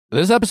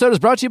This episode is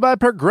brought to you by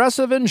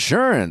Progressive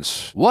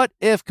Insurance. What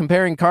if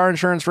comparing car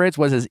insurance rates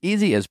was as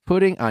easy as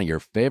putting on your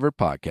favorite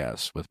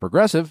podcast? With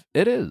Progressive,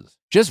 it is.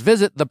 Just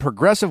visit the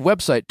Progressive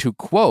website to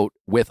quote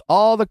with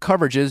all the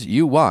coverages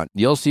you want.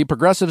 You'll see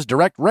Progressive's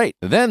direct rate.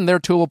 Then their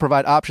tool will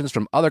provide options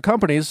from other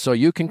companies so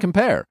you can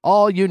compare.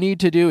 All you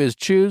need to do is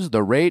choose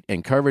the rate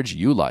and coverage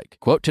you like.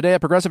 Quote today at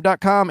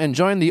Progressive.com and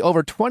join the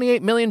over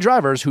 28 million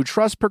drivers who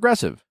trust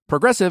Progressive.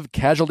 Progressive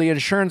Casualty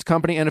Insurance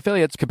Company and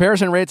Affiliates.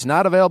 Comparison rates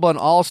not available in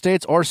all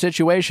states or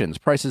situations.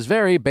 Prices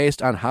vary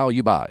based on how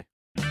you buy.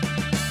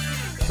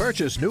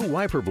 Purchase new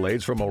wiper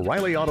blades from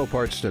O'Reilly Auto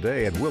Parts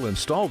today and we'll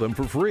install them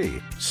for free.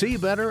 See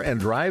better and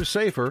drive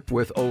safer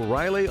with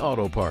O'Reilly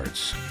Auto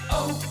Parts.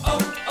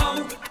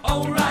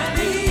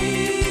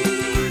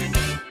 O'Reilly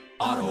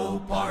Auto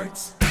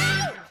Parts.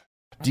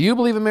 Do you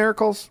believe in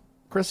miracles,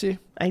 Chrissy?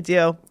 I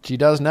do. She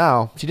does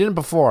now. She didn't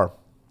before.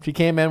 She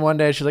came in one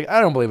day, she's like,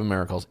 I don't believe in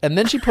miracles. And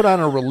then she put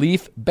on a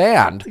relief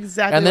band.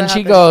 Exactly. And then what she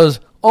happened. goes,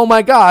 oh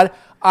my God,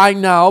 I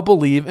now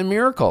believe in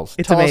miracles.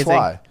 It's Tell amazing. us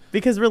why.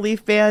 Because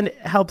relief band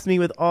helps me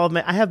with all of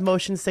my. I have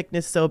motion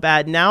sickness so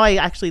bad. Now I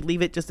actually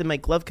leave it just in my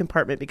glove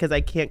compartment because I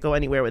can't go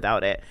anywhere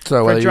without it.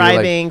 So for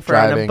driving, for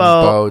on a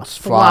boat, boats,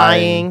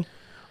 flying,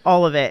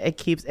 all of it. It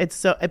keeps it's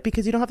so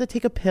because you don't have to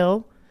take a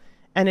pill,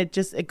 and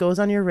it goes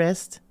on your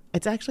wrist.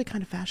 It's actually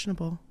kind of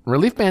fashionable.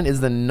 Relief band is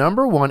the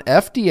 #1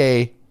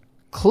 FDA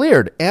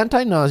cleared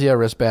anti-nausea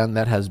wristband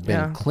that has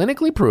been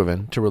clinically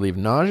proven to relieve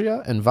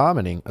nausea and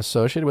vomiting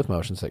associated with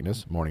motion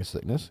sickness, morning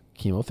sickness,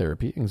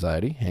 chemotherapy,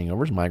 anxiety,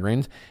 hangovers,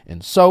 migraines,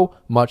 and so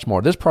much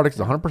more. This product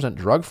is 100%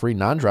 drug-free,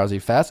 non-drowsy,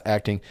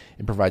 fast-acting,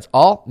 and provides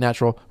all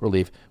natural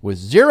relief with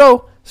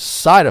zero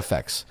side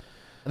effects.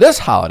 This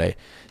holiday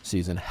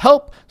season,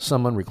 help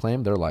someone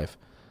reclaim their life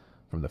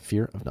from the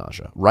fear of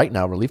nausea. Right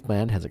now, Relief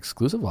Band has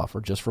exclusive offer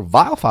just for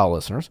Vile Foul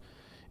listeners.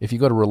 If you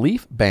go to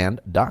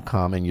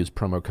reliefband.com and use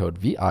promo code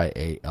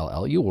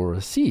VIALL, you will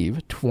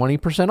receive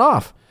 20%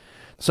 off.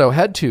 So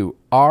head to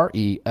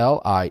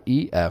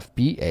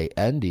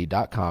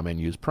RELIEFBAND.com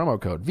and use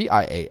promo code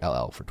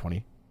VIALL for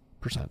 20%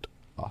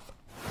 off.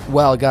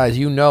 Well, guys,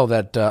 you know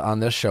that on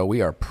this show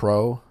we are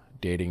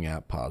pro-dating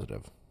app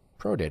positive.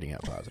 Pro-dating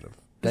app positive.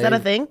 Is that a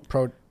thing?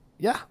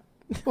 Yeah.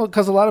 Well,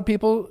 because a lot of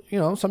people,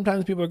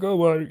 sometimes people go,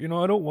 well,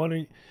 I don't want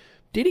to.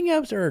 Dating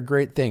apps are a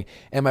great thing.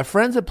 And my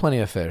friends at Plenty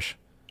of Fish,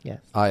 yes,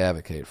 I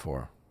advocate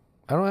for.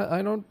 I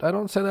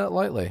don't say that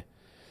lightly,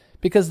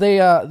 because they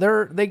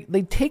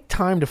take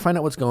time to find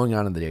out what's going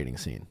on in the dating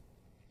scene.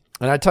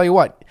 And I tell you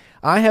what,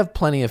 I have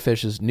Plenty of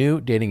Fish's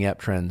new dating app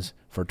trends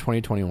for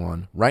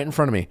 2021 right in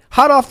front of me.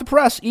 Hot off the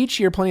press, each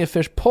year Plenty of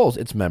Fish polls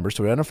its members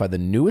to identify the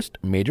newest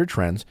major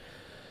trends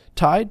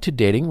tied to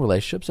dating,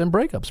 relationships, and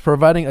breakups,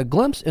 providing a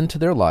glimpse into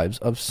their lives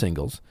of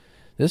singles.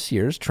 This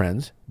year's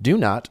trends do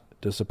not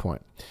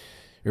disappoint.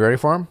 You ready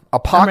for them?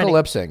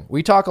 Apocalypsing.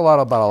 We talk a lot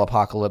about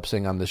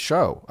apocalypsing on this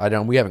show.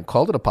 We haven't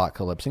called it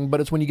apocalypsing,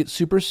 but it's when you get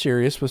super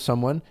serious with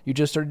someone you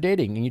just started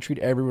dating and you treat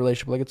every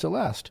relationship like it's the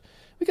last.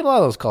 We get a lot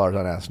of those callers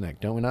on Ask Nick,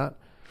 don't we not?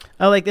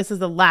 Oh, like this is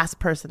the last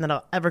person that I'm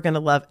ever going to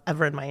love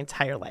ever in my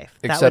entire life.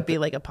 That would be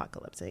like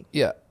apocalypsing.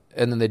 Yeah,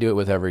 and then they do it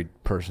with every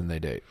person they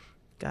date.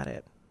 Got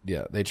it.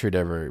 Yeah, they treat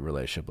every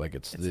relationship like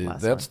it's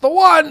the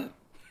one.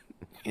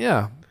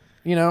 Yeah,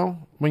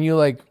 when you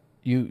like.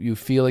 You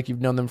feel like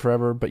you've known them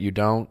forever, but you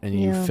don't, and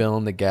you fill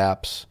in the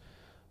gaps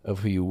of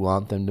who you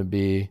want them to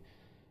be,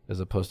 as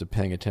opposed to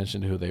paying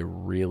attention to who they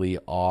really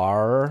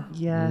are.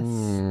 Yes.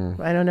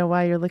 I don't know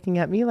why you're looking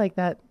at me like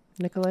that,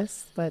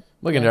 Nicholas, but...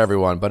 Looking at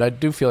everyone, but I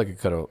do feel like it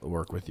could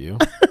work with you.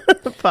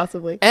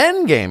 Possibly.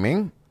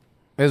 Endgaming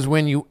is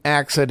when you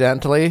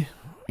accidentally,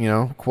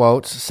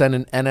 quotes, send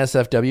an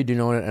NSFW. Do you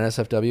know what an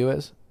NSFW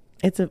is?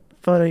 It's a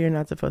photo you're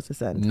not supposed to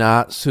send.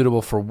 Not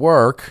suitable for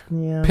work,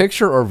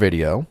 picture or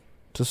video,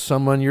 to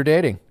someone you're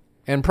dating,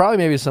 and probably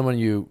maybe someone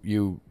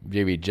you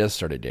maybe just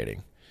started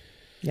dating.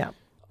 Yeah.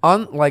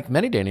 Unlike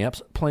many dating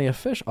apps, Plenty of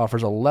Fish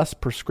offers a less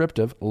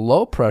prescriptive,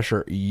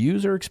 low-pressure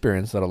user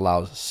experience that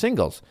allows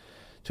singles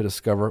to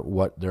discover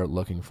what they're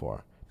looking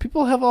for.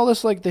 People have all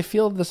this, they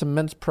feel this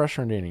immense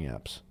pressure in dating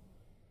apps.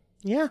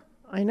 Yeah,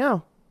 I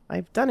know.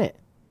 I've done it.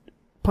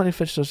 Plenty of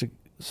Fish does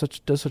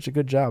such a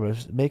good job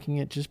of making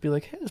it just be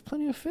like, hey, there's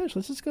plenty of fish.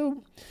 Let's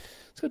go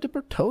dip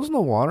our toes in the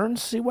water and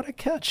see what I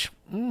catch.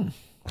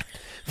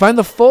 Find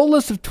the full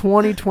list of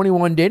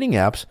 2021 dating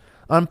apps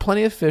on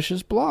Plenty of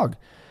Fish's blog.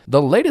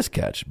 The latest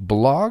catch,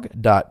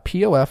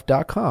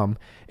 blog.pof.com,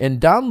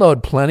 and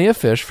download Plenty of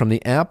Fish from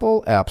the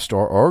Apple App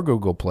Store or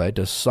Google Play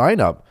to sign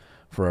up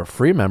for a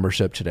free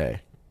membership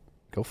today.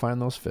 Go find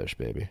those fish,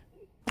 baby.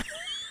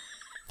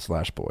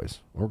 / boys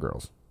or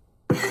girls.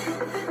 You're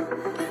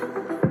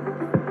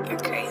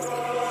crazy.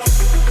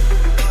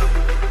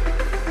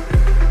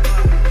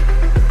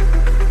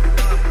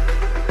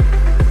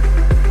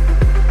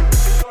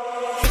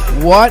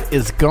 What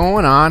is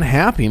going on?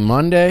 Happy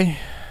Monday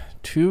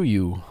to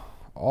you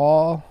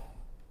all.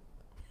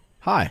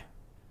 Hi.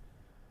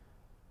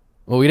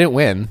 Well, we didn't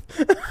win.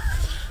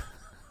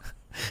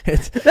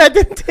 That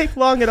didn't take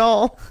long at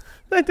all.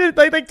 That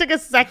took a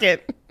second.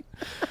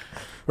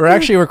 We're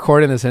actually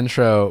recording this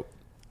intro.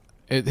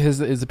 Is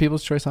the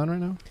People's Choice on right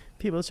now?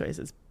 People's Choice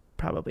is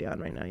probably on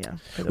right now, yeah.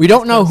 We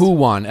don't know who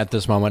won at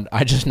this moment.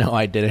 I just know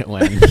I didn't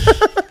win.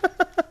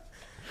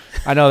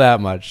 I know that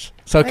much.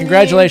 So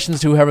congratulations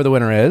to whoever the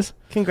winner is.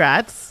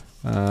 Congrats.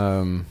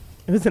 It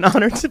was an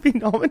honor to be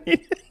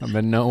nominated. I'm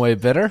in no way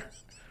bitter.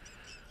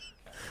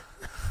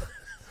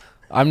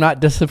 I'm not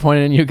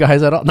disappointed in you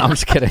guys at all. No, I'm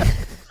just kidding.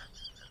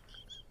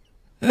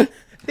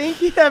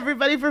 Thank you,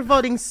 everybody, for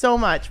voting so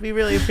much. We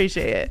really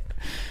appreciate it.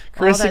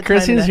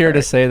 Christine's here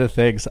to say the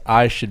things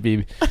I should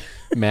be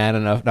mad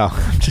enough. No,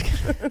 I'm just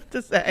kidding.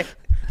 to say.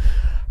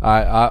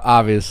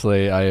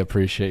 Obviously, I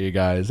appreciate you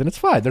guys, and it's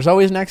fine. There's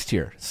always next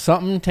year.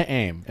 Something to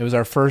aim. It was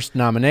our first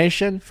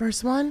nomination.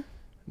 First one.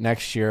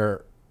 Next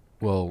year,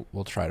 we'll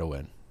try to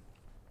win.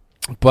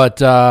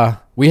 But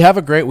we have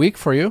a great week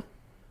for you.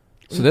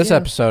 So this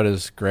episode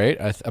is great.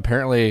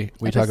 Apparently,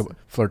 we talk about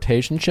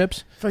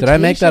flirtationships. Did I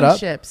make that up?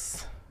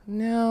 Flirtationships.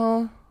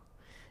 No.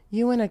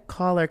 You and a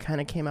caller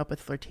kind of came up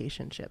with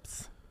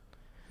flirtationships.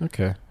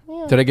 Okay.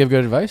 Yeah. Did I give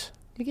good advice?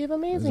 You gave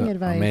amazing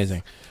advice.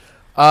 Amazing.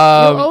 You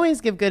always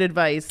give good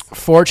advice.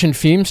 Fortune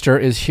Feemster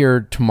is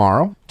here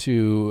tomorrow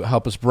to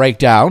help us break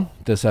down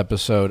this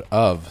episode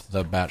of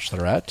The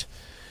Bachelorette.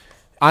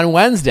 On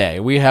Wednesday,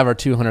 we have our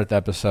 200th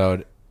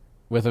episode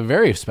with a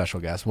very special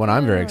guest, one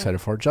I'm very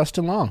excited for,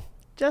 Justin Long.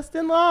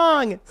 Justin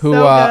Long. Who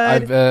so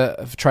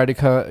I've tried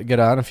to get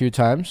on a few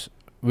times.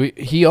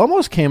 He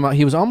almost came out.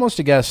 He was almost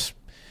a guest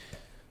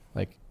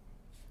like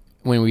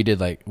when we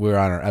were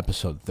on our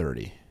episode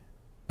 30.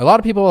 A lot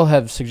of people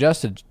have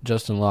suggested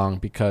Justin Long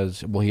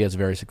because, well, he has a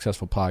very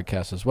successful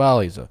podcast as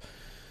well. He's a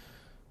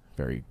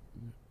very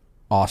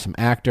awesome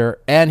actor,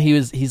 and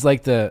he's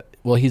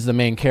the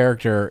main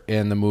character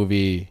in the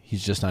movie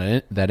He's Just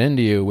Not That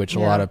Into You, which a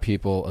lot of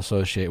people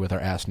associate with our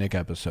Ask Nick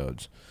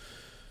episodes.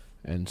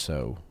 And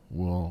so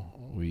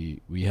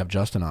we have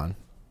Justin on.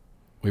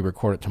 We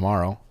record it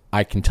tomorrow.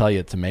 I can tell you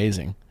it's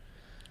amazing.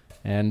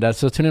 And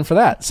so tune in for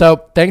that.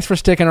 So thanks for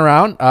sticking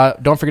around.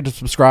 Don't forget to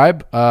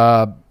subscribe.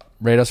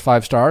 Rate us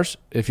 5 stars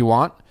if you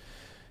want.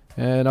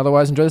 And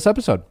otherwise, enjoy this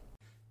episode.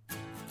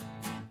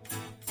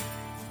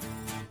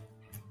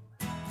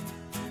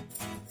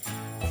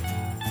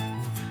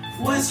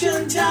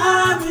 Question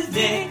time with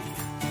Nick.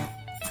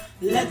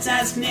 Let's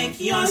ask Nick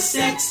your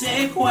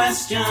sexy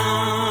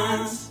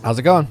questions. How's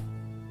it going?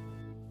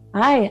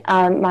 Hi,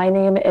 my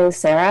name is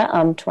Sarah.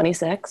 I'm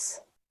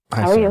 26.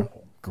 Hi, How are Sarah. you?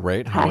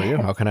 Great. How are you?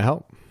 How can I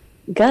help?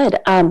 Good.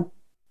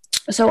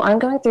 So I'm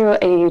going through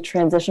a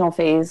transitional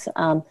phase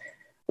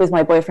with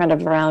my boyfriend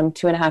of around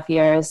 2.5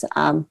 years.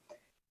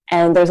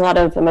 And there's a lot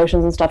of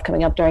emotions and stuff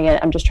coming up during it.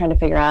 I'm just trying to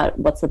figure out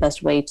what's the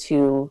best way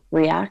to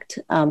react.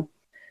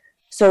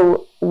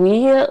 So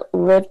we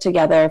lived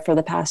together for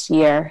the past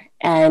year,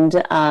 and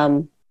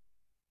all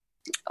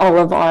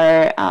of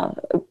our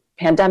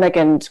pandemic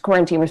and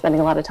quarantine, we're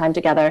spending a lot of time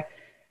together.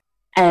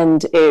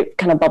 And it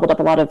kind of bubbled up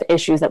a lot of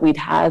issues that we'd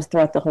had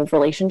throughout the whole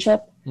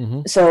relationship.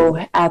 Mm-hmm.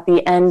 So at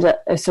the end,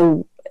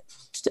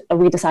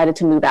 we decided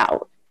to move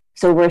out.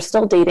 So we're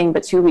still dating,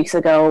 but 2 weeks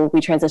ago we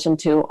transitioned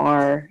to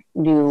our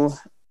new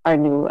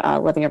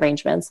living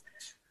arrangements.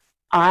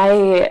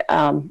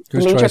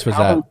 Whose choice was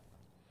that?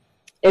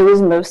 It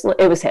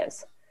was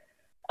his.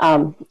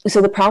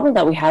 So the problem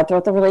that we had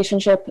throughout the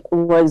relationship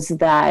was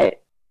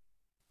that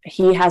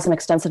he has an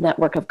extensive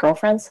network of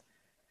girlfriends,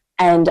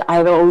 and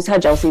I've always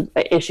had jealousy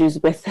issues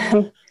with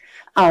them.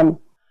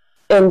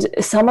 And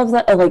some of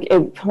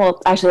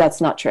the, actually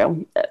that's not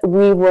true.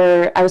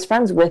 I was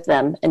friends with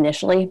them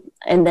initially,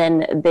 and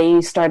then they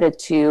started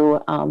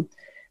to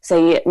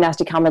say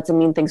nasty comments and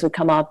mean things would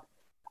come up.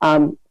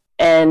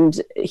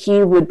 And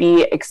he would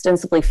be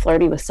extensively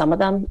flirty with some of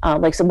them.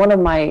 So one of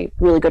my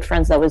really good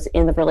friends that was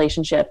in the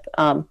relationship,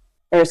 one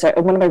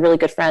of my really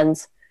good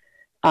friends,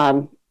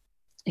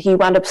 he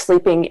wound up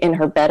sleeping in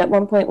her bed at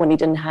one point when he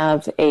didn't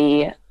have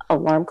a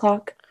alarm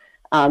clock.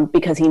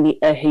 Because he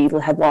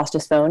had lost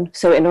his phone.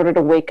 So in order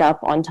to wake up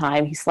on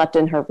time, he slept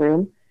in her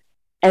room.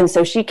 And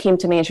so she came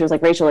to me and she was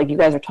like, Rachel, you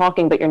guys are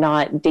talking, but you're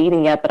not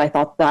dating yet. But I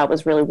thought that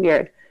was really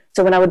weird.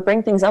 So when I would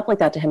bring things up like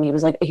that to him, he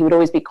would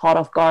always be caught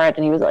off guard.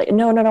 And he was like,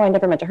 no, I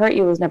never meant to hurt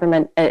you. It was never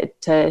meant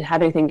to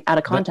have anything out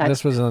of context.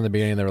 This was in the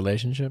beginning of the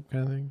relationship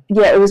kind of thing?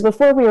 Yeah, it was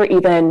before we were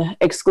even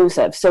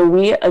exclusive. So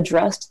we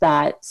addressed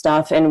that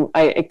stuff, and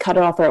I cut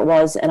it off where it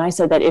was. And I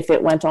said that if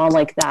it went on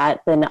like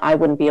that, then I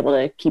wouldn't be able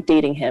to keep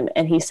dating him.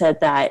 And he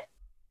said that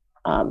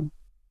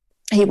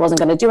he wasn't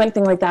going to do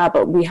anything like that.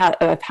 But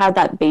I've had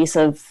that base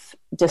of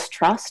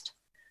distrust.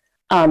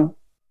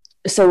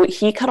 So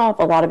he cut off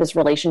a lot of his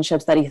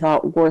relationships that he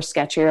thought were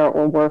sketchier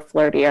or were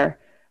flirtier.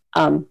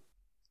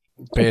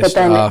 Based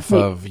off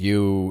of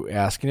you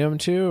asking him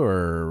to,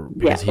 or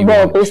because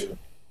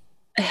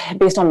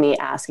based on me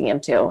asking him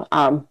to,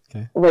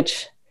 okay.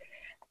 Which,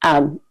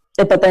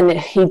 but then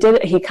he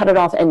cut it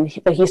off,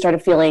 but he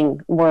started feeling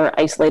more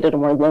isolated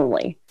and more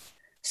lonely.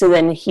 So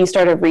then he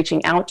started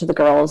reaching out to the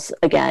girls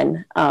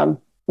again,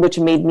 which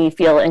made me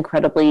feel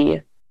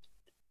incredibly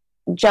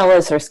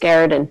jealous or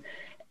scared. And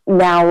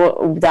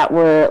now that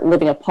we're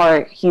living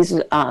apart, he's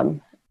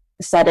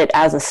set it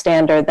as a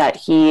standard that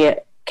he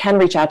can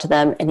reach out to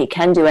them and he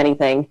can do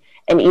anything.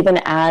 And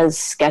even as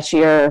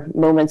sketchier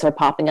moments are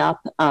popping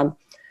up,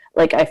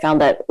 like I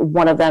found that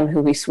one of them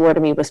who he swore to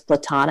me was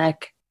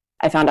platonic.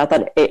 I found out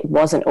that it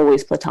wasn't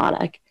always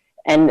platonic.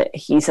 And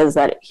he says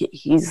that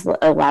he's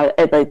allowed,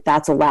 like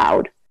that's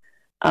allowed.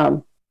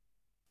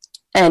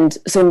 And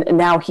so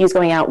now he's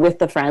going out with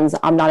the friends.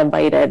 I'm not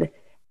invited,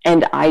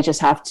 and I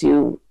just have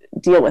to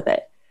deal with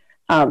it.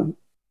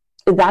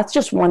 That's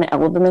just one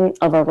element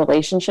of a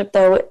relationship,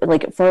 though.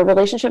 Like for a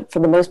relationship, for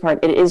the most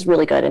part, it is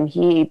really good, and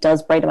he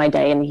does brighten my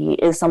day, and he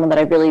is someone that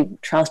I really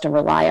trust and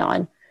rely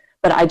on.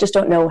 But I just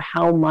don't know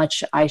how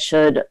much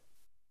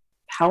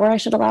power I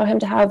should allow him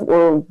to have,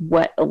 or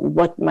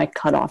what my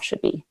cutoff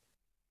should be.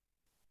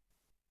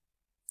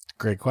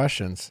 Great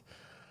questions.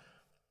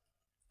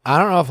 I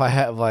don't know if I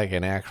have like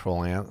an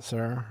actual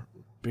answer,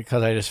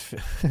 because I just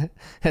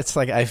it's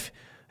like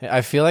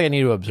I feel like I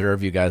need to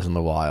observe you guys in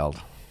the wild.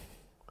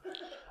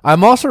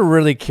 I'm also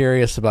really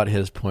curious about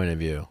his point of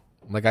view.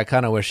 Like I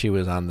kind of wish he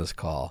was on this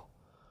call,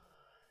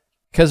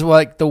 because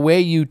like the way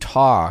you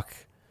talk,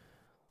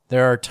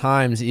 there are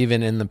times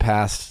even in the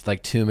past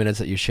like 2 minutes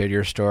that you shared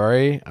your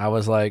story, I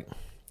was like,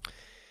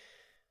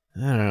 I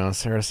don't know,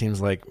 Sarah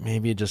seems like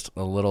maybe just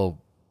a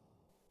little,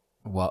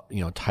 well,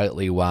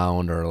 tightly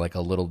wound, or like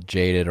a little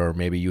jaded, or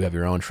maybe you have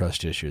your own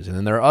trust issues. And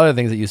then there are other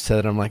things that you said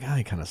that I'm like,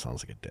 he kind of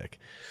sounds like a dick.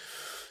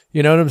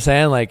 You know what I'm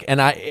saying? Like, and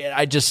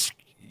I just,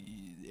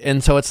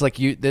 and so it's like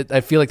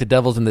I feel like the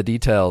devil's in the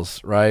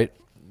details, right?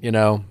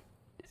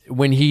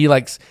 When he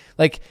like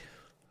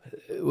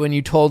when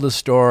you told the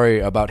story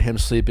about him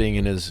sleeping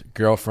in his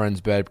girlfriend's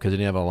bed because he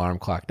didn't have an alarm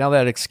clock. Now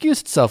that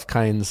excuse itself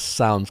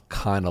sounds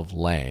kind of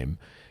lame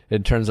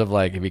in terms of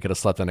like if he could have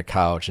slept on a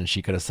couch and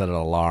she could have set an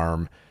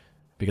alarm,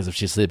 because if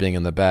she's sleeping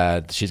in the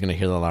bed, she's going to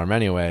hear the alarm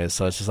anyways.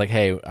 So it's just like,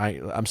 hey,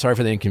 I'm sorry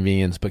for the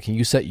inconvenience, but can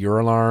you set your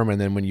alarm?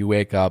 And then when you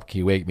wake up, can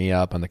you wake me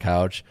up on the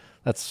couch?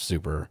 That's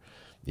super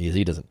easy.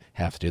 He doesn't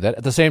have to do that.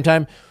 At the same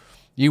time,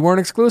 you weren't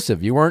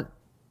exclusive. You weren't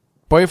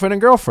boyfriend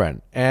and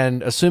girlfriend.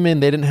 And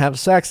assuming they didn't have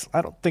sex,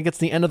 I don't think it's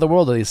the end of the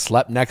world that he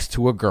slept next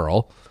to a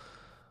girl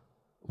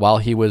while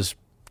he was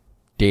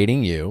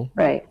dating you.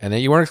 Right. And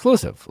then you weren't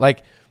exclusive.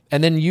 Like,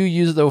 and then you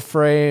use the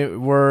phrase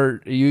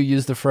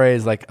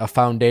like a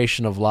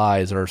foundation of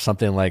lies or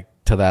something like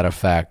to that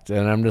effect.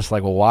 And I'm just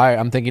like, well, why?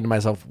 I'm thinking to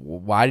myself,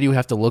 why do you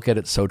have to look at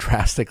it so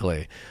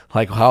drastically?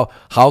 Like how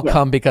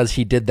come because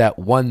he did that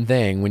one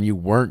thing when you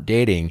weren't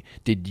dating,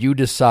 did you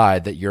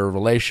decide that your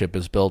relationship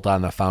is built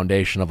on the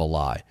foundation of a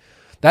lie?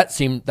 That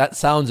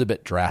sounds a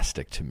bit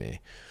drastic to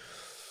me.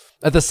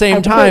 At the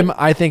same time,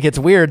 I think it's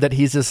weird that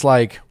he's just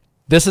like,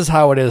 this is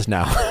how it is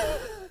now.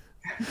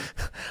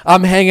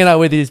 I'm hanging out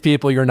with these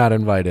people. You're not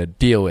invited.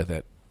 Deal with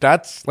it.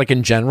 That's like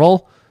in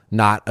general,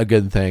 not a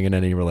good thing in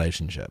any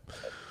relationship.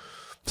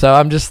 So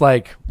I'm just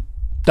like,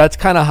 that's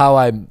kind of how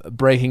I'm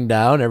breaking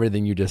down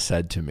everything you just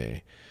said to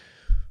me.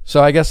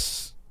 So I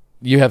guess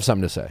you have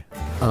something to say.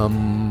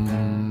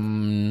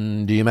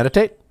 Do you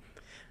meditate?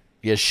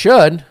 You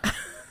should.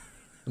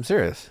 I'm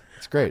serious.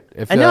 It's great.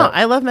 I know.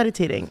 I love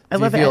meditating. I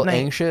love it at night. If you feel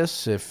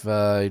anxious, if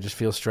you just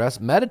feel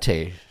stressed,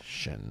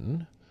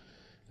 meditation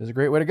is a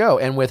great way to go.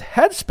 And with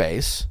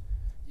Headspace,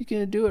 you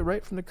can do it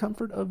right from the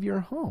comfort of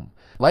your home.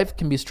 Life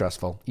can be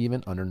stressful,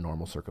 even under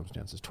normal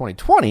circumstances.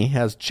 2020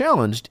 has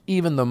challenged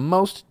even the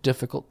most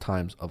difficult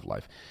times of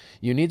life.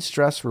 You need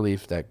stress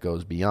relief that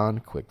goes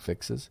beyond quick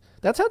fixes.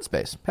 That's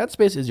Headspace.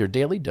 Headspace is your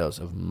daily dose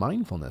of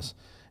mindfulness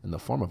in the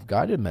form of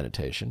guided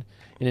meditation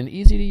in an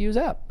easy-to-use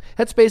app.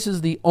 Headspace is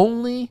the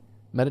only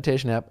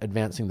meditation app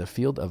advancing the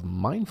field of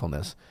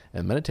mindfulness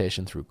and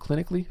meditation through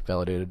clinically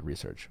validated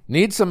research.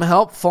 Need some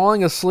help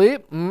falling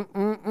asleep?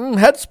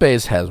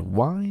 Headspace has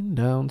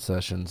wind-down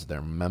sessions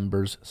their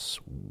members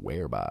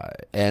swear by.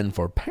 And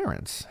for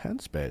parents,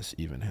 Headspace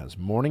even has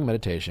morning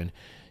meditation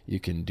you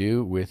can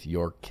do with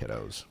your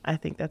kiddos. I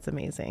think that's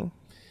amazing.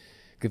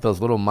 Get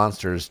those little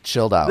monsters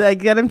chilled out.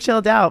 Get them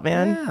chilled out,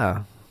 man.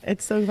 Yeah.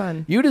 It's so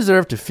fun. You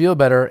deserve to feel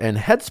better, and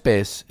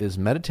Headspace is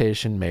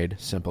meditation made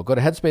simple. Go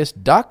to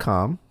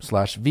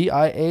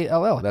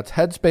headspace.com/VIALL. That's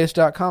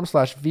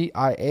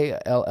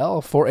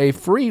headspace.com/VIALL for a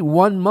free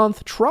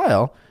 1-month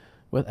trial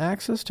with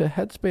access to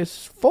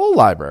Headspace's full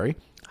library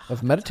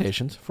of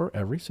meditations for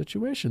every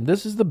situation.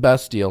 This is the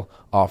best deal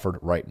offered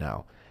right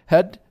now.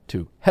 Head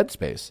to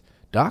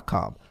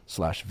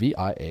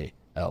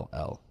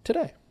headspace.com/VIALL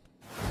today.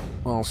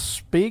 Well,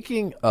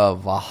 speaking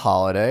of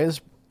holidays,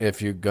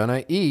 if you're going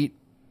to eat,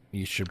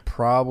 you should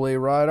probably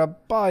ride a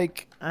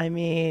bike. I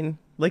mean,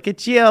 look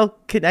at you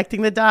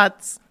connecting the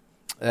dots.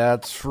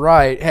 That's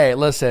right. Hey,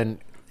 listen,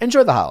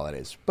 enjoy the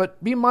holidays,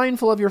 but be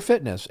mindful of your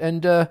fitness.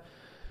 And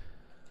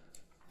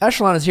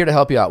Echelon is here to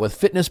help you out with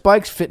fitness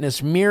bikes,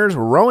 fitness mirrors,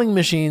 rowing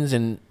machines,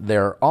 and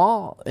their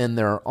all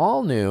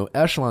new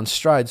Echelon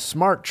Stride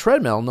Smart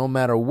Treadmill. No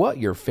matter what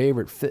your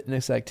favorite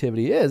fitness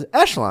activity is,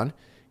 Echelon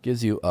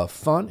gives you a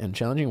fun and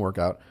challenging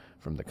workout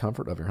from the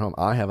comfort of your home.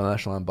 I have an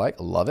Echelon bike.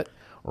 Love it.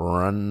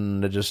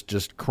 Run,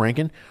 just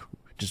cranking,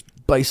 just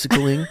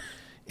bicycling.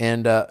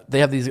 And they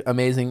have these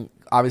amazing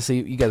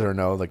obviously, you guys already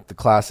know, like the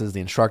classes,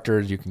 the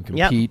instructors, you can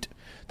compete.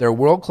 Their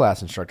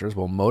world-class instructors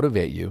will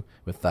motivate you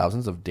with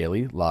thousands of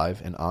daily,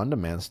 live, and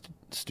on-demand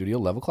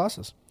studio-level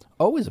classes,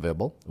 always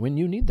available when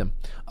you need them.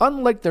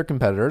 Unlike their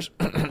competitors,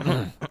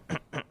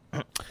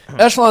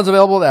 Echelon's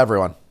available to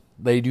everyone.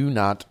 They do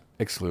not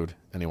exclude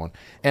anyone.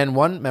 And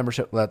one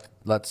membership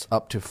lets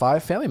up to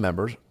 5 family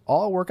members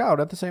all work out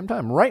at the same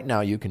time. Right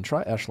now, you can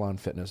try Echelon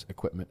Fitness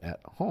equipment at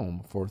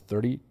home for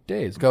 30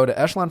 days. Go to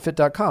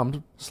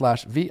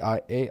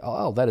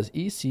echelonfit.com/VIALL. That is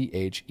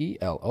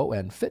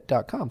ECHELON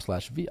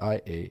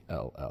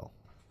fit.com/VIALL.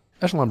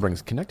 Echelon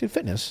brings connected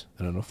fitness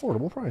at an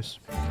affordable price.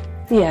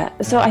 Yeah,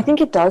 so I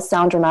think it does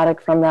sound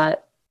dramatic from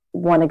that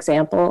one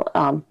example.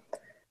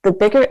 The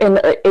bigger,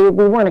 and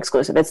we weren't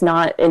exclusive. It's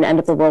not an end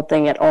of the world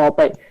thing at all.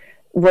 But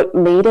what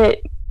made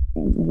it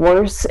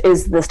worse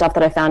is the stuff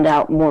that I found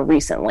out more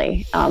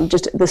recently.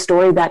 Just the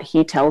story that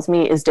he tells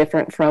me is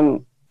different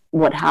from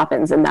what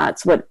happens, and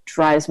that's what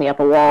drives me up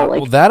a wall.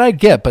 Like, well, that I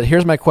get, but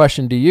here's my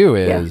question to you: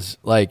 is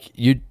like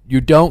you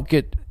don't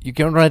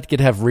have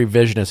to have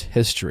revisionist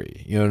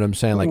history. You know what I'm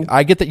saying? Like,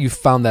 I get that you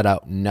found that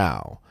out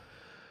now,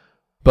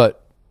 but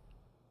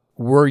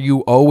were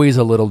you always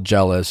a little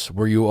jealous?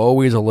 Were you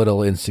always a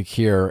little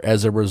insecure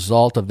as a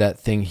result of that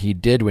thing he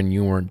did when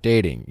you weren't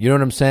dating? You know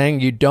what I'm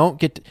saying? You don't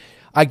get to,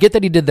 I get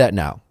that he did that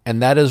now,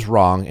 and that is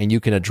wrong, and you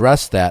can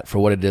address that for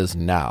what it is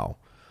now,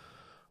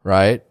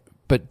 right?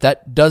 But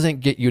that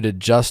doesn't get you to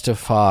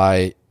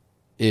justify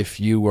if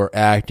you were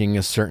acting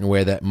a certain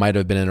way that might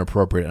have been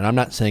inappropriate. And I'm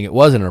not saying it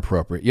wasn't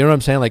inappropriate. You know what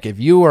I'm saying? Like, if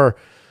you were,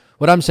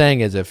 what I'm saying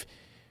is, if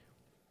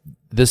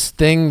this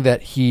thing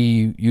that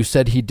you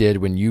said he did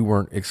when you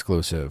weren't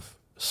exclusive,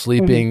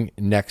 sleeping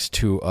next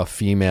to a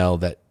female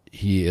that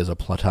he is a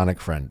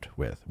platonic friend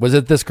with. Was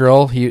it this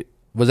girl?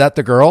 Was that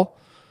the girl?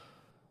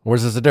 Or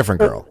is this a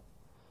different girl?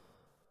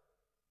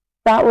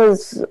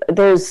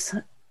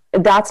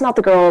 that's not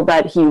the girl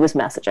that he was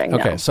messaging.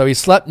 Okay, no. So he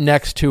slept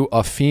next to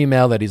a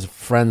female that he's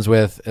friends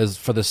with as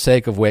for the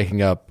sake of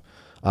waking up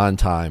on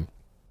time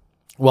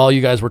while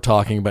you guys were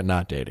talking but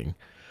not dating.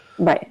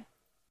 Right.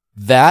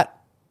 That,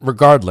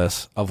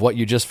 regardless of what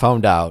you just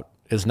found out,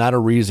 is not a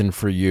reason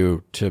for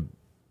you to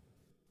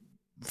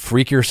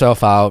freak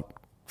yourself out,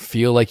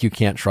 feel like you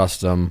can't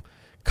trust him,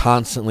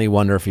 constantly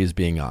wonder if he's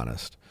being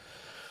honest.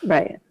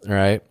 Right. All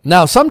right.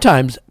 Now,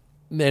 sometimes,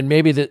 and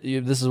maybe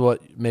this is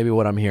what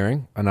I'm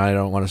hearing, and I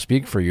don't want to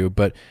speak for you,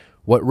 but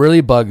what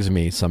really bugs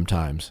me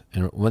sometimes,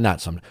 and well,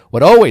 not some,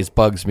 what always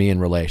bugs me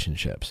in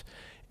relationships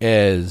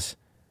is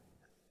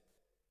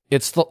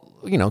it's the,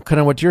 kind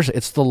of what you're saying,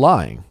 it's the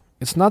lying.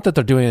 It's not that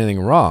they're doing anything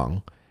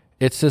wrong.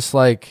 It's just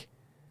like,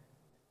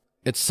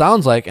 it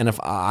sounds like, and if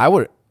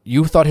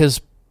you thought his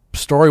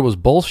story was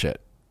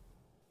bullshit.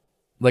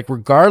 Like,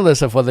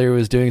 regardless of whether he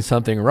was doing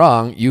something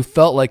wrong, you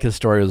felt like his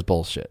story was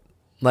bullshit.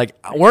 Like,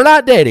 we're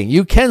not dating.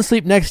 You can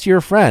sleep next to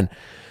your friend.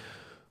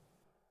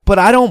 But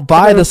I don't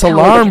buy this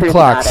alarm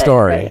clock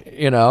story,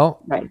 right?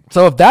 Right.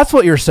 So if that's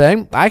what you're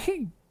saying, I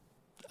could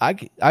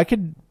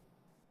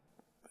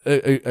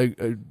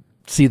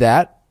see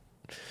that.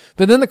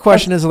 But then the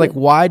question is, like,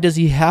 why does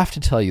he have to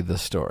tell you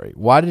this story?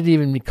 Why did it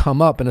even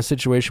come up in a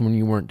situation when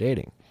you weren't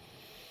dating?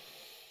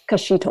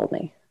 Because she told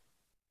me.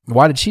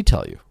 Why did she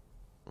tell you?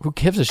 Who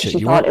gives a shit?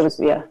 She thought it was,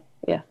 yeah.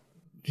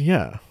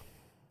 Yeah.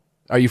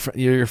 Are you?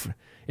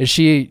 Is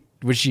she?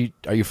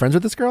 Are you friends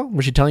with this girl?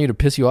 Was she telling you to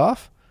piss you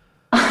off?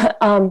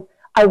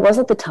 I was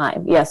at the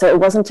time. Yeah. So it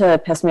wasn't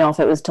to piss me off.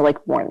 It was to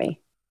warn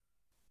me.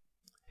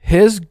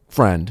 His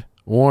friend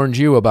warned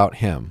you about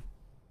him.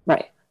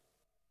 Right.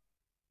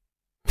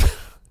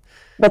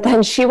 But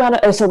then she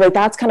went. So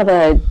that's kind of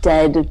a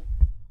dead,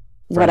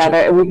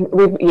 whatever.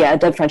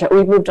 Dead friendship.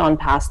 We've moved on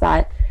past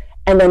that.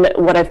 And then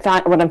what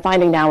I'm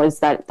finding now is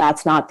that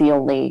that's not the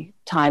only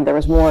time. There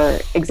was more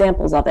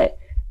examples of it,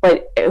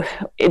 but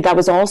that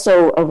was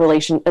also a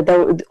relation.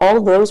 All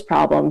of those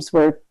problems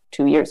were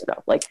 2 years ago.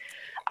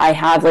 I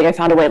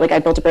found a way. I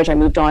built a bridge. I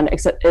moved on.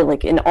 Except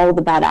in all of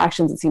the bad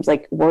actions, it seems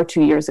like were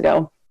 2 years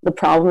ago. The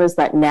problem is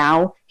that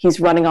now he's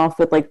running off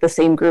with the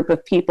same group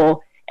of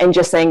people and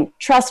just saying,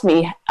 "Trust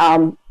me,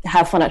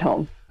 have fun at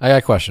home." I got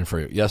a question for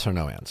you. Yes or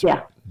no answer.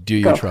 Yeah. Do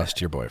you trust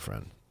your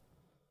boyfriend?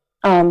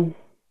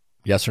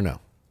 Yes or no?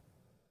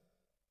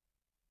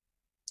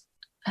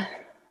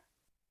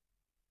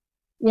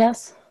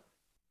 Yes.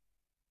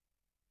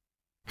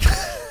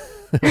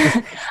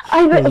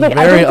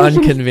 Very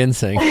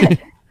unconvincing.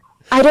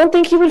 I don't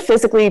think he would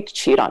physically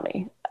cheat on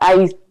me.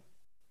 I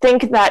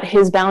think that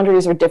his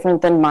boundaries are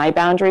different than my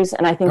boundaries,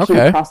 and I think he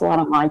would cross a lot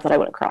of lines that I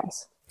wouldn't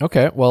cross.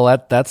 Okay, well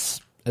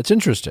that's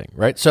interesting,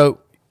 right?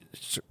 So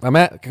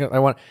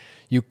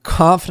you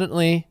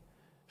confidently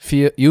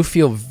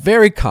feel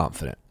very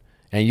confident,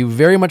 and you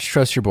very much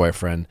trust your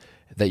boyfriend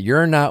that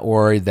you're not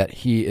worried that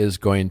he is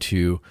going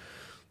to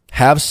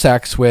have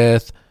sex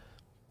with,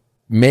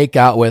 make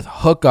out with,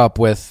 hook up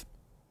with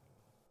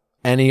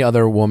any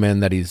other woman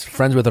that he's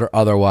friends with or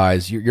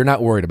otherwise. You're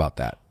not worried about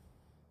that.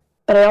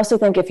 But I also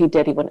think if he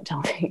did, he wouldn't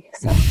tell me.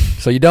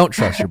 So you don't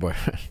trust your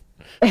boyfriend.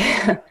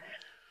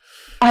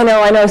 I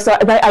know. So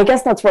I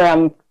guess that's where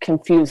I'm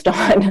confused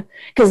on.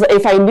 Because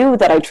if I knew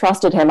that I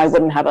trusted him, I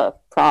wouldn't have a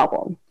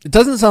problem. It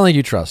doesn't sound like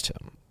you trust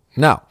him.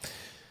 No.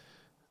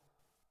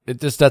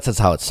 That's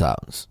how it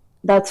sounds.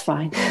 That's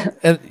fine.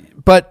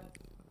 But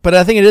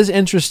I think it is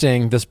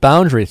interesting, this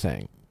boundary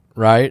thing,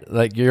 right?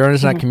 Like you're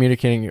just not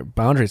communicating your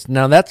boundaries.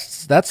 Now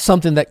that's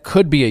something that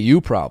could be a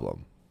you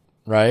problem,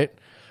 right?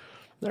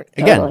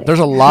 Again, Totally. There's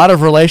a lot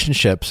of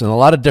relationships and a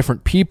lot of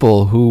different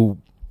people who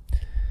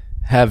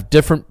have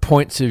different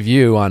points of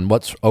view on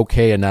what's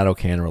okay and not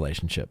okay in a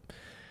relationship.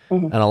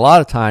 And a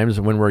lot of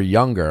times when we're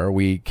younger,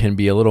 we can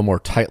be a little more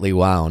tightly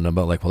wound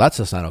about like, well, that's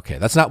just not okay.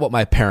 That's not what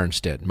my parents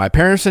did. My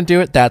parents didn't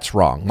do it. That's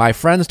wrong. My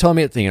friends told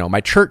me,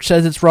 my church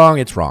says it's wrong.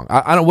 It's wrong.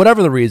 I don't,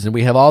 whatever the reason,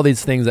 we have all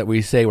these things that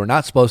we say we're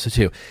not supposed to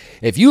do.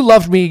 If you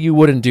loved me, you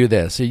wouldn't do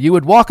this. You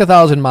would walk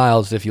 1,000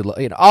 miles if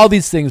all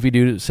these things we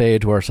do say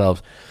to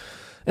ourselves.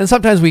 And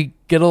sometimes we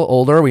get a little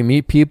older, we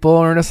meet people,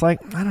 and we're just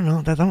like, I don't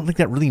know, I don't think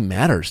that really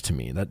matters to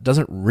me. That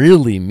doesn't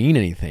really mean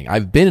anything.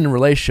 I've been in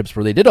relationships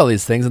where they did all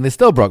these things and they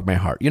still broke my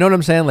heart. You know what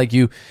I'm saying? Like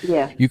you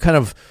kind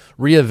of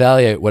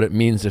reevaluate what it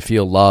means to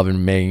feel love and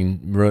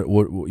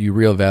you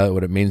reevaluate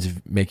what it means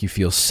to make you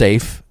feel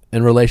safe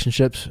in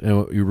relationships,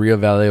 and you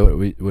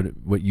reevaluate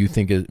what you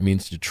think it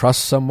means to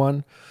trust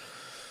someone.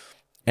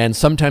 And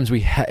sometimes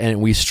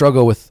we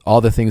struggle with all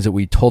the things that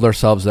we told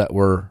ourselves that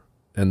were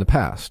in the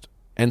past.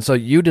 And so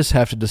you just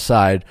have to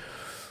decide,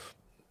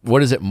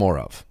 what is it more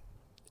of?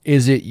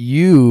 Is it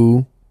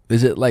you?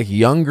 Is it like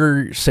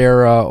younger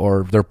Sarah,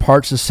 or there are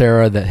parts of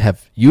Sarah that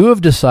you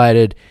have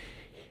decided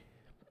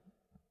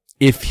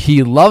if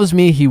he loves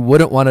me, he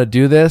wouldn't want to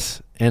do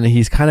this, and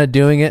he's kind of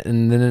doing it,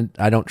 and then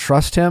I don't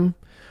trust him?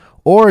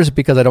 Or is it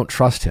because I don't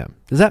trust him?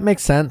 Does that make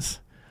sense?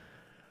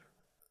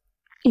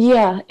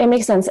 Yeah, it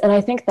makes sense. And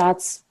I think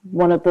that's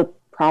one of the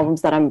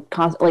problems that I'm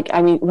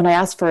when I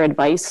ask for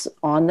advice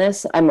on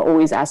this, I'm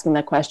always asking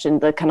that question,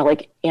 the kind of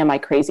like, am I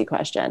crazy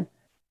question?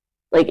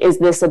 Like, is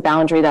this a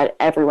boundary that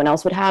everyone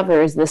else would have,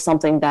 or is this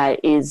something that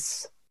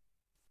is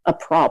a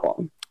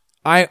problem?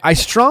 I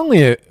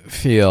strongly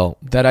feel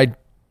that I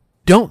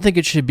don't think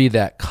it should be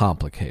that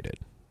complicated.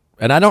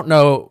 And I don't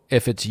know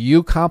if it's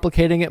you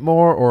complicating it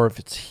more or if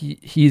it's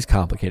he's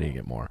complicating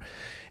it more.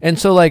 And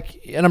so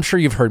and I'm sure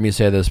you've heard me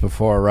say this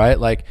before, right?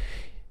 Like,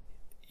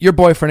 your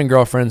boyfriend and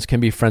girlfriends can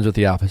be friends with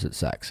the opposite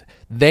sex.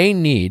 They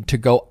need to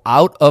go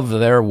out of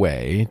their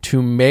way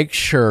to make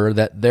sure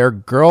that their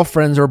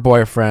girlfriends or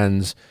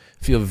boyfriends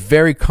feel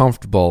very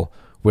comfortable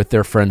with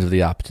their friends of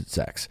the opposite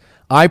sex.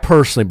 I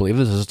personally believe,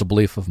 this is just a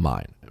belief of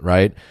mine,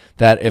 right?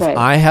 That if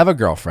I have a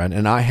girlfriend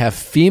and I have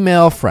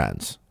female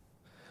friends,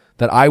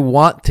 that I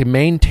want to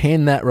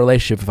maintain that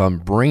relationship. If I'm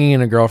bringing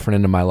in a girlfriend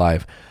into my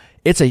life,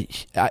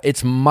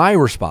 it's my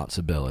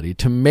responsibility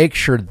to make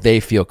sure they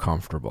feel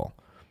comfortable,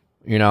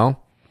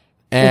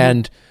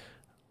 And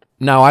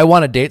now I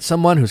want to date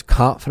someone who's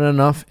confident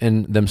enough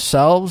in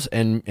themselves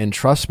and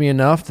trust me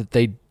enough that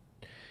they,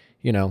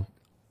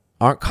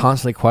 aren't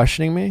constantly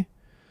questioning me.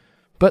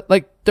 But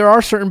there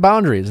are certain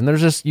boundaries, and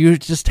you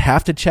just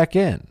have to check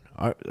in.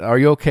 Are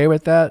you okay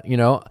with that?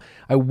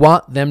 I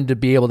want them to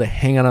be able to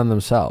hang on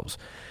themselves.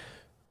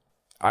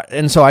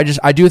 And so I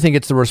do think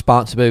it's the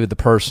responsibility of the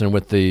person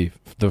with the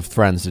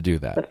friends to do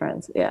that. The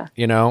friends, yeah.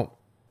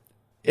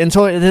 And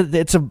so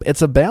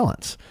it's a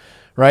balance.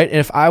 Right. And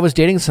if I was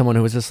dating someone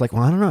who was just like,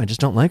 well, I don't know, I just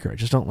don't like her.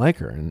 And,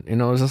 it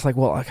was just like,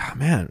 well,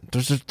 man,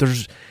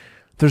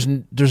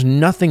 there's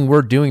nothing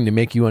we're doing to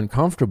make you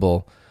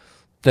uncomfortable.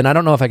 Then I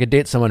don't know if I could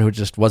date someone who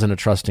just wasn't a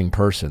trusting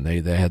person.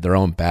 They had their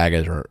own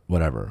baggage or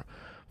whatever.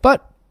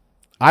 But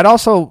I'd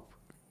also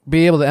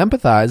be able to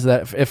empathize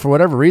that if for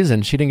whatever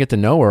reason she didn't get to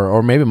know her,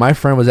 or maybe my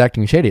friend was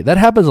acting shady. That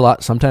happens a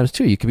lot sometimes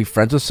too. You could be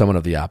friends with someone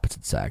of the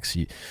opposite sex.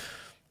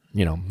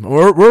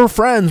 We're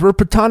friends. We're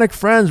platonic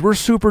friends. We're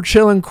super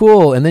chill and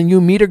cool. And then you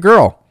meet a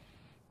girl,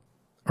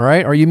 all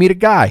right? Or you meet a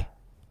guy.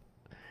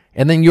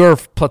 And then your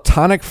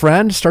platonic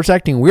friend starts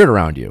acting weird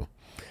around you.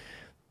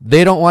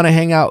 They don't want to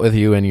hang out with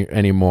you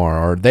anymore,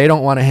 or they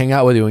don't want to hang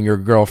out with you when your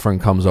girlfriend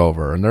comes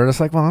over. And they're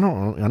just like, well, I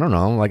don't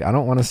know. Like, I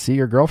don't want to see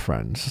your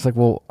girlfriend. It's just like,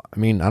 well, I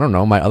don't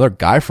know. My other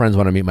guy friends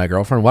want to meet my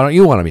girlfriend. Why don't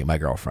you want to meet my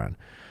girlfriend?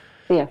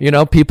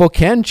 Yeah. People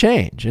can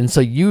change. And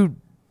so the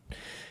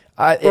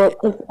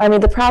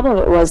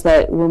problem was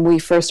that when we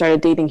first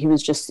started dating, he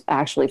was just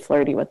actually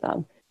flirty with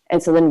them.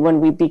 And so then when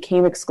we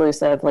became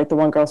exclusive, like the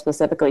one girl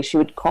specifically, she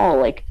would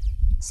call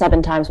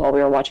 7 times while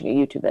we were watching a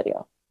YouTube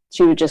video.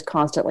 She would just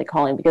constantly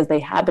calling because they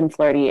had been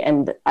flirty,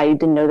 and I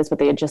didn't know this, but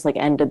they had just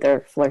ended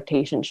their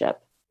flirtationship.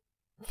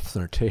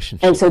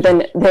 And so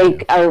then when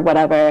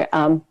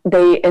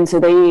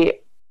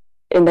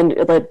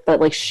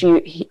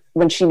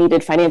she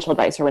needed financial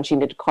advice or when she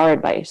needed car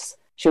advice,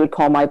 she would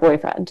call my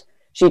boyfriend.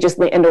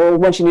 Or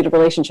when she needed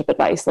relationship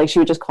advice, she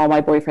would just call my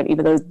boyfriend,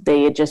 even though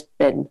they had just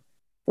been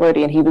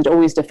flirty, and he would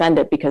always defend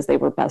it because they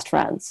were best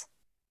friends.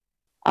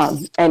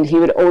 And he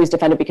would always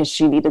defend it because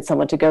she needed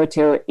someone to go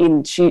to.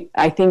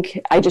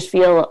 I just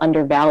feel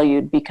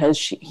undervalued because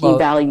he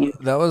valued.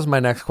 That was my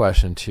next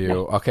question to you.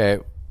 Okay,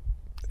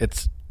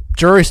 it's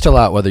jury's still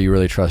out whether you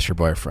really trust your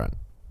boyfriend.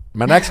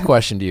 My next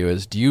question to you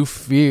is: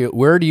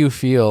 where do you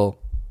feel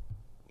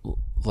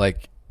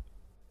like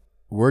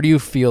you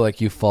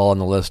fall on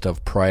the list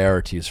of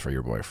priorities for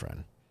your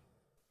boyfriend?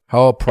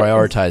 How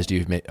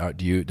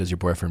prioritized does your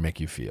boyfriend make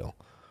you feel?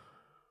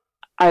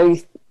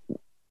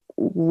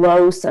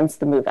 Low since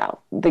the move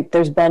out. Like,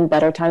 there's been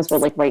better times,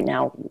 but like right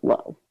now,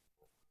 low.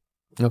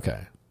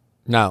 Okay.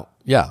 Now,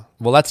 yeah,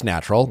 well, that's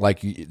natural.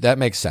 Like, that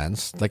makes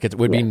sense. Like, it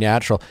would be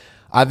natural.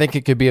 I think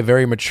it could be a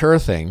very mature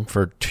thing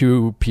for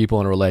two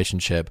people in a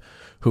relationship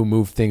who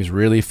move things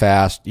really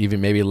fast, even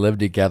maybe live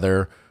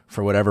together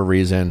for whatever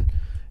reason,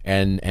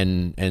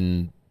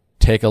 and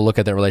take a look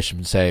at that relationship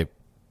and say,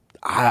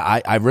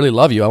 I really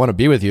love you. I want to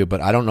be with you,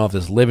 but I don't know if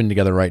this living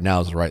together right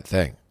now is the right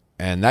thing.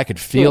 And that could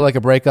feel like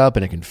a breakup,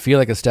 and it can feel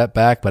like a step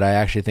back, but I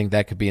actually think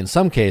that could be, in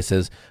some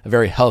cases, a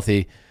very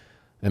healthy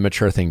and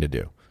mature thing to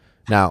do.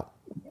 Now,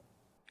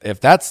 if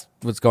that's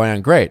what's going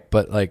on, great.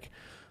 But like,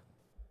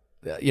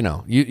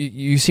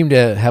 you seem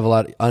to have a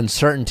lot of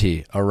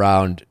uncertainty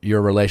around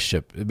your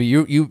relationship. But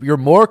you're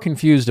more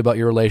confused about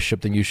your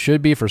relationship than you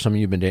should be for someone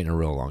you've been dating a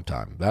real long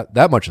time.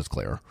 That much is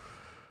clear.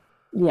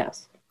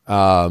 Yes.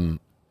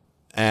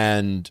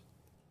 And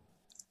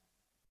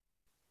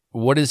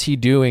what is he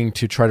doing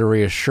to try to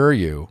reassure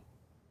you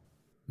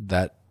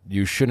that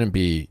you shouldn't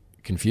be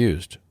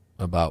confused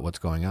about what's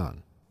going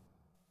on?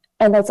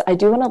 And I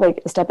do want to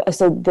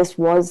so this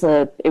was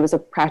it was a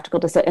practical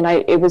decision,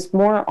 and it was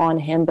more on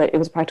him, but it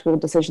was a practical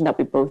decision that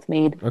we both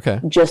made.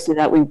 Okay. Just so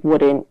that we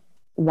wouldn't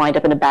wind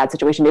up in a bad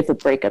situation if the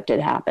breakup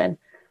did happen.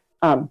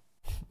 So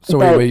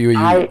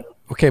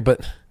okay,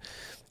 but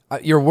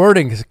your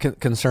wording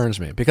concerns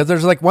me, because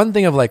there's like one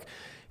thing of like,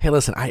 hey,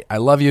 listen, I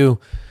love you.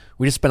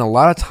 We just spent a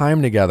lot of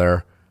time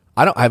together.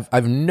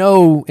 I've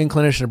no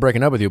inclination of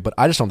breaking up with you, but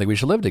I just don't think we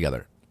should live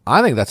together.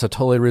 I think that's a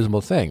totally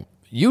reasonable thing.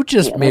 You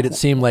just made it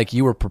seem like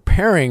you were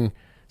preparing.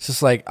 It's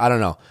just like, I don't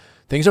know.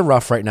 Things are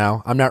rough right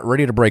now. I'm not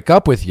ready to break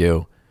up with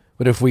you.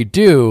 But if we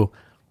do,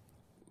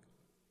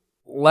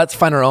 let's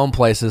find our own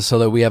places so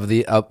that we have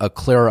a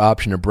clearer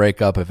option to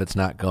break up if it's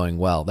not going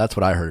well. That's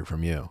what I heard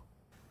from you.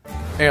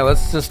 Hey,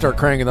 let's just start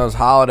cranking those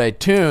holiday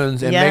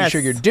tunes and make sure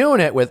you're doing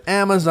it with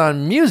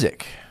Amazon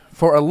Music.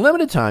 For a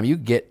limited time, you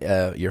get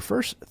your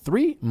first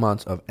 3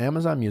 months of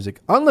Amazon Music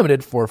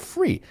Unlimited for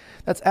free.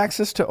 That's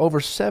access to over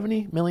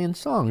 70 million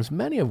songs,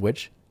 many of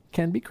which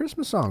can be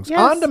Christmas songs. Yes.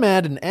 On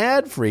demand and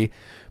ad-free.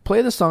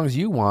 Play the songs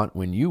you want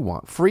when you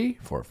want. Free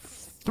for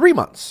 3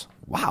 months.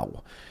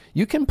 Wow.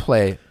 You can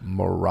play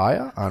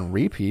Mariah on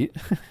repeat.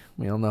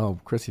 We all know how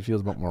Chrissy feels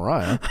about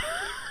Mariah.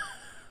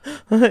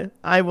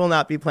 I will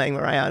not be playing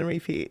Mariah on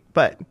repeat,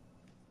 but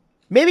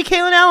maybe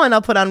Kaylin Allen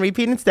I'll put on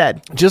repeat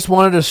instead. Just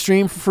wanted to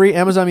stream for free?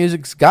 Amazon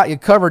Music's got you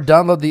covered.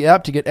 Download the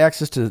app to get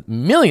access to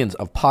millions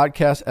of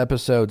podcast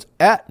episodes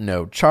at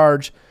no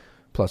charge,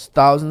 plus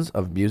thousands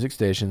of music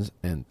stations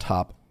and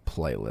top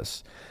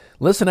playlists.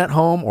 Listen at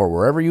home or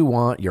wherever you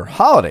want. Your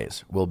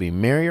holidays will be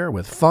merrier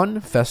with fun,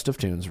 festive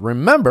tunes.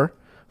 Remember,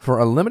 for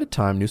a limited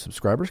time, new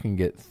subscribers can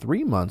get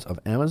 3 months of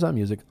Amazon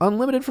Music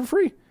Unlimited for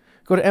free.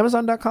 Go to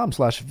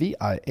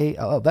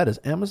Amazon.com/VIALL. That is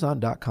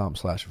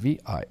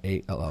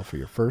Amazon.com/VIALL for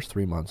your first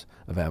 3 months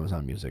of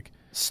Amazon Music.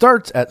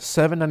 Starts at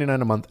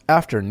 $7.99 a month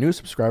after new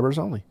subscribers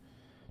only.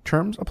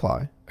 Terms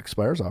apply.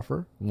 Expires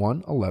offer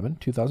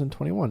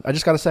 1/11/2021. I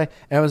just got to say,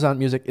 Amazon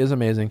Music is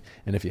amazing.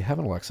 And if you have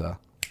an Alexa,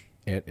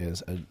 it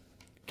is a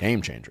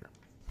game changer.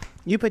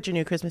 You put your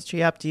new Christmas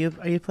tree up.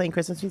 Are you playing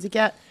Christmas music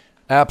yet?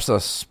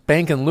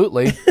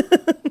 Abso-spankin-lutely.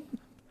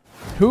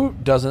 Who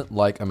doesn't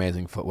like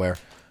amazing footwear?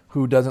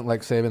 Who doesn't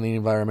like saving the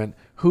environment?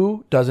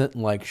 Who doesn't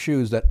like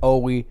shoes that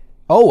always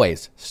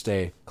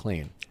stay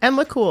clean and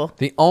look cool?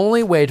 The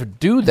only way to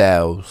do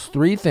those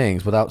three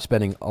things without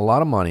spending a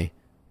lot of money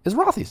is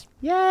Rothy's.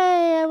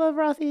 Yay, I love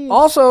Rothy's.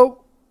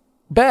 Also,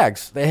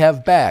 bags. They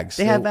have bags.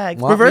 They have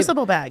bags.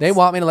 Reversible bags. They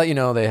want me to let you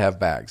know they have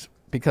bags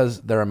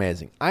because they're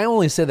amazing. I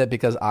only say that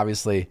because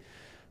obviously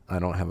I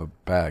don't have a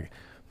bag.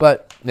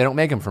 But they don't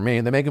make them for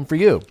me. They make them for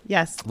you.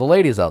 Yes. The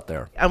ladies out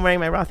there. I'm wearing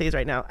my Rothy's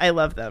right now. I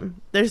love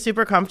them. They're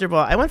super comfortable.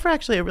 I went for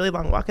actually a really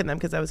long walk in them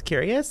because I was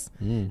curious.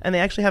 And they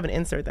actually have an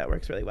insert that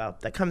works really well.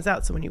 That comes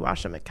out so when you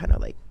wash them, it kind of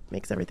like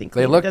makes everything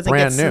clean. They look it doesn't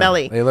brand get new.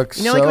 smelly. They look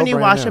you know, like when you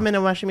wash new. them in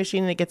a washing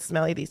machine and it gets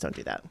smelly? These don't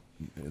do that.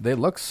 They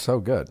look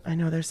so good. I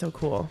know. They're so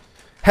cool.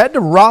 Head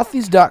to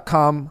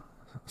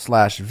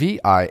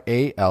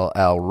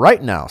Rothys.com/VIALL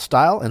right now.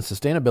 Style and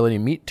sustainability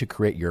meet to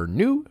create your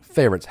new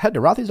favorites. Head to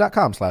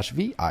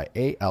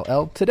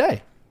Rothys.com/VIALL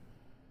today.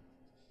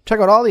 Check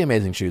out all the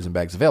amazing shoes and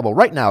bags available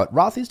right now at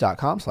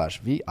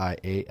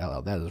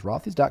Rothys.com/VIALL. That is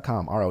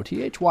Rothys.com,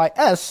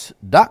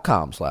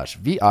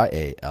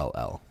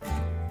 ROTHYS.com/VIALL.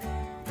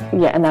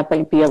 Yeah, and that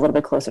might be a little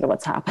bit closer to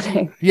what's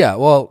happening. Yeah,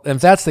 well,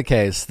 if that's the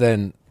case,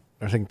 then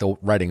I think the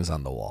writing's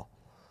on the wall.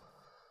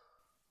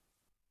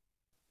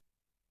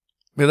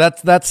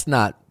 But that's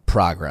not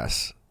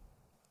progress.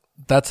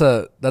 That's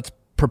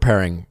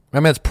preparing. I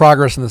mean, it's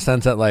progress in the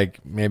sense that,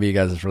 like, maybe you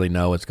guys just really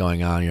know what's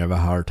going on. You have a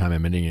hard time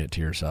admitting it to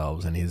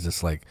yourselves, and he's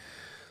just, like,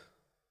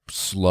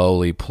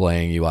 slowly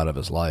playing you out of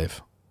his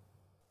life.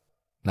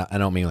 I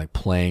don't mean like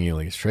playing you,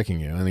 like he's tricking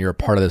you. And you're a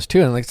part of this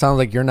too. And like, it sounds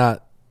like you're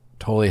not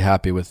totally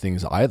happy with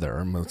things either.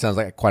 I mean, it sounds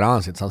like, quite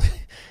honestly, it sounds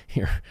like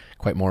you're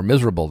quite more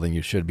miserable than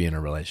you should be in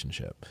a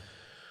relationship.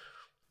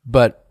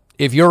 But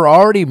if you're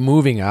already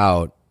moving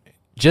out,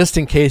 just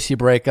in case you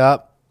break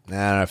up,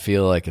 I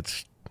feel like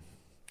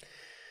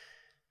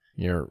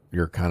you're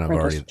kind of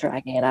We're already just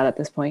dragging it out at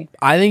this point.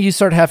 I think you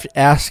start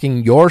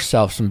asking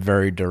yourself some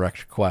very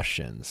direct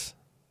questions.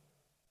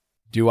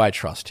 Do I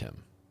trust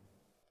him?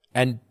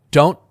 And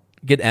don't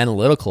get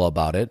analytical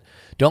about it.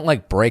 Don't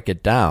like break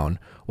it down.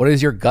 What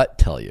does your gut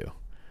tell you?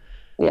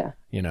 Yeah.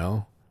 You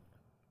know?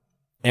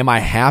 Am I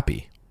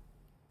happy?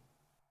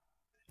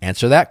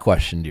 Answer that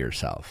question to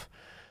yourself.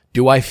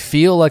 Do I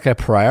feel like a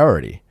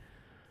priority?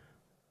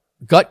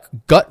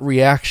 Gut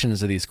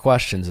reactions to these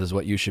questions is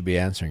what you should be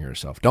answering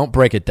yourself. Don't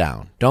break it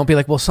down. Don't be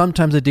like, well,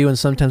 sometimes I do and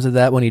sometimes I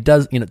that. When he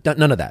does,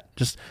 none of that.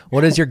 Just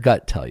what does your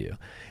gut tell you?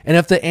 And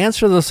if the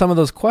answer to some of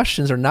those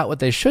questions are not what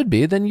they should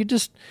be, then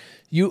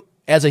you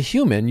as a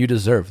human, you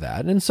deserve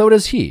that. And so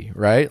does he,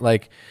 right?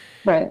 Like,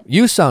 right.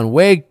 You sound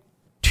way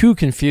too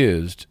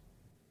confused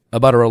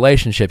about a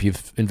relationship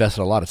you've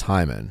invested a lot of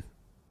time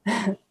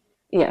in.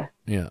 Yeah.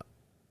 Yeah.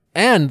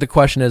 And the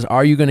question is,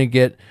 are you going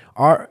to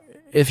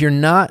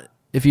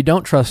if you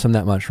don't trust him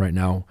that much right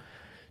now,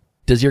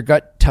 does your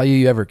gut tell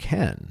you ever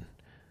can?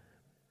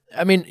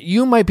 I mean,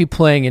 you might be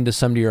playing into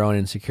some of your own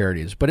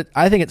insecurities, but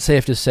I think it's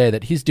safe to say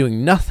that he's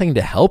doing nothing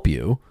to help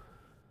you.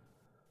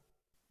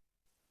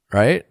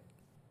 Right?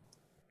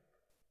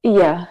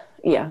 Yeah.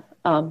 Yeah.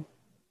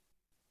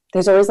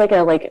 There's always like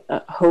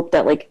a hope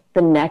that like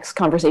the next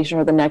conversation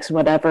or the next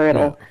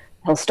whatever,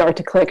 he'll start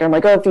to click. Or I'm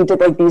like, oh, if you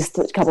did like these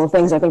couple of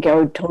things, I think I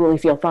would totally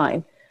feel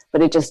fine.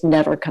 But it just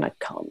never kind of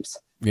comes.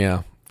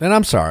 Yeah. And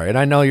I'm sorry. And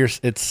I know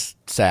it's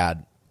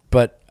sad,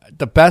 but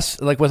the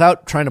best, like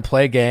without trying to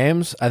play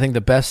games, I think the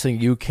best thing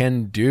you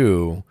can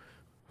do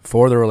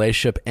for the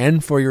relationship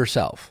and for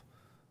yourself,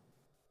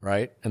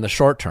 right? In the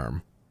short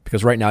term,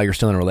 because right now you're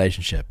still in a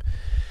relationship,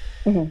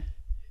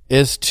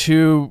 is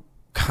to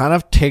kind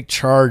of take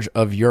charge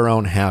of your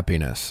own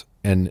happiness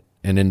and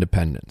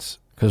independence.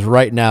 Because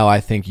right now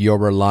I think you're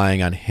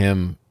relying on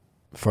him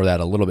for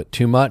that a little bit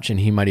too much, and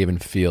he might even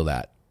feel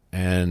that.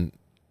 And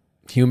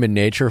human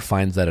nature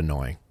finds that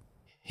annoying.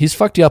 He's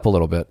fucked you up a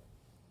little bit.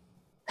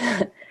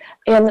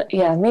 And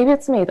yeah, maybe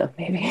it's me though,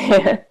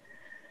 maybe.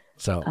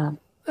 So,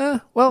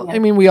 I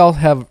mean, we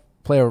all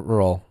play a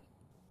role,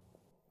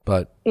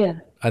 but yeah,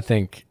 I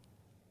think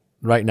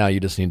right now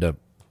you just need to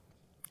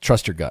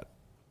trust your gut.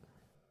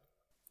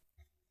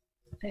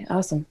 okay,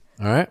 awesome.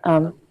 All right.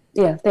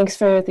 Yeah, thanks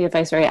for the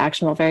advice. Very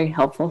actionable, very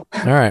helpful.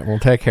 All right. Well,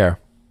 take care.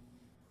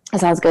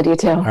 Sounds good. You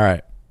too. All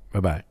right.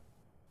 Bye-bye.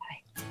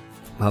 Bye.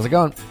 How's it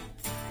going?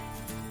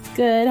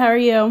 Good. How are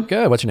you?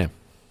 Good. What's your name?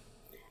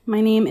 My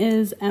name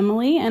is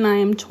Emily, and I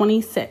am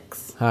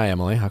 26. Hi,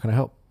 Emily. How can I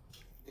help?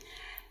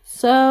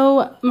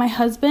 So my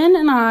husband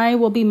and I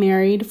will be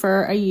married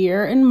for a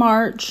year in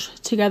March,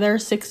 together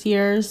 6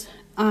 years.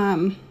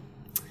 And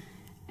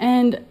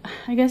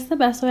I guess the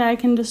best way I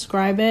can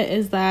describe it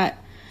is that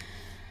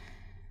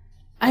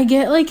I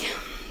get like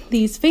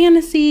these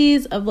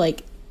fantasies of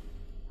like,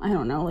 I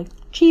don't know, like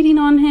cheating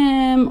on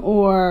him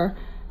or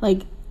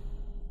like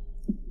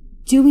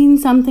doing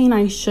something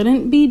I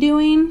shouldn't be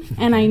doing.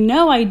 And I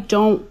know I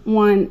don't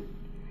want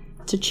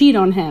to cheat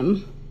on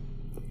him,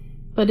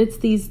 but it's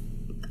these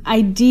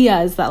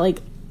ideas that like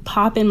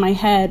pop in my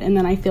head and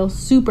then I feel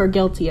super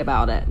guilty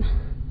about it.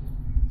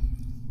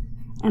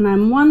 And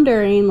I'm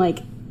wondering like,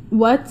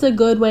 what's a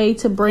good way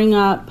to bring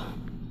up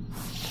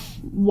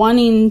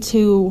wanting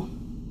to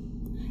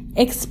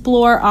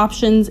explore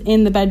options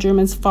in the bedroom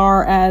as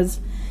far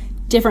as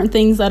different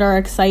things that are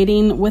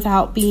exciting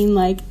without being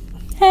like,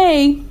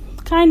 hey,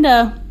 kind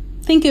of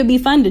think it would be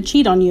fun to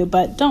cheat on you,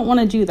 but don't want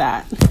to do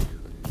that.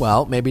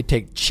 Well, maybe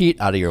take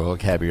cheat out of your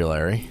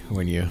vocabulary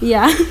when you...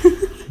 Yeah.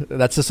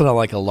 That's just not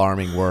like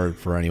alarming word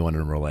for anyone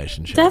in a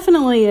relationship.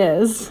 Definitely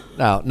is.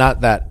 Now,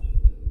 not that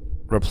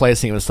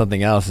replacing it with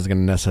something else is going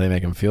to necessarily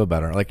make them feel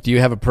better. Like, do you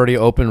have a pretty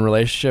open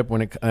relationship?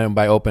 When it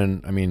by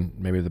open, I mean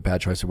maybe the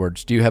bad choice of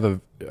words. Do you have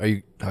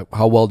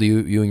how well do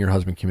you and your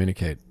husband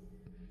communicate?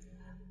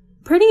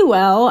 Pretty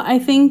well. I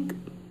think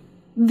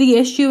the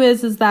issue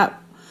is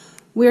that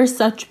we're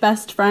such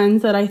best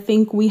friends that I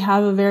think we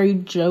have a very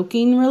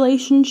joking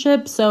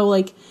relationship. So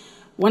like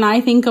when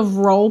I think of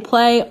role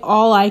play,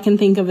 all I can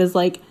think of is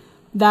like,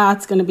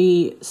 that's going to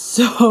be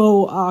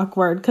so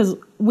awkward because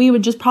we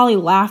would just probably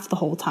laugh the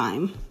whole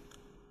time.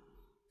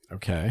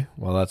 Okay.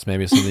 Well, that's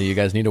maybe something you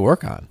guys need to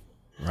work on,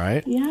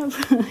 right? Yeah.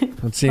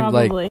 It seems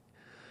like,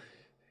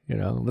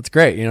 that's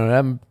great.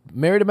 I'm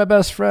married to my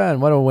best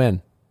friend. What a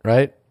win,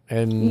 right?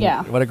 And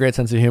what a great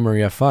sense of humor.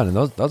 You have fun. And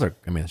those are,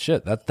 I mean,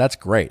 shit, that's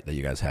great that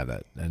you guys have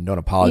that. And don't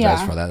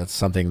apologize for that. That's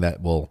something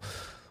that will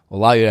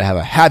allow you to have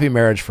a happy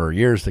marriage for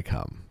years to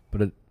come.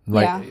 But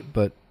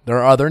there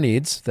are other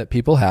needs that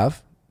people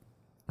have,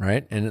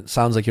 right? And it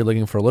sounds like you're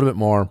looking for a little bit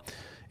more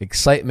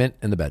excitement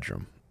in the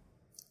bedroom.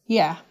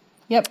 Yeah.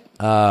 Yep.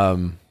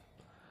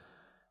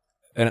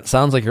 And it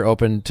sounds like you're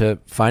open to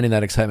finding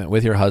that excitement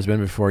with your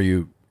husband before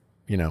you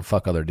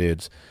fuck other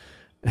dudes.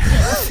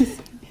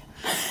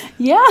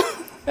 Yeah.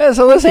 Yeah,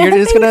 so listen, you're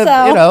just gonna,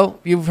 so.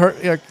 You've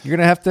heard, you're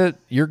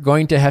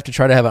going to have to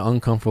try to have an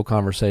uncomfortable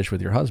conversation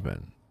with your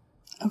husband.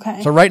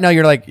 Okay. So right now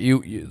you're like,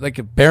 you like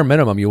a bare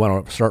minimum, you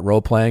want to start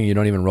role playing. You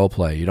don't even role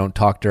play. You don't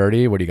talk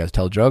dirty. What do you guys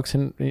tell jokes,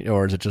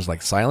 or is it just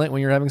like silent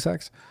when you're having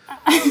sex?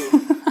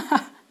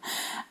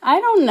 I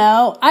don't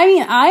know. I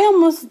mean, I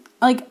almost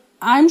like,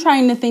 I'm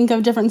trying to think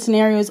of different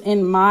scenarios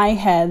in my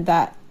head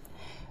that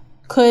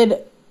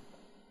could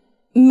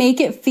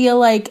make it feel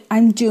like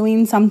I'm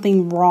doing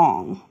something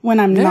wrong when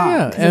I'm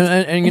not.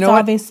 Yeah, and you know what?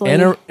 Obviously,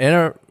 in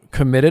a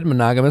committed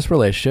monogamous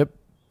relationship,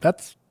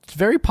 that's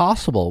very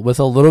possible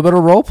with a little bit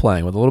of role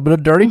playing, with a little bit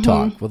of dirty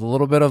talk, with a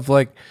little bit of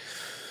like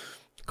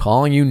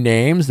calling you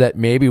names that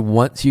maybe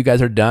once you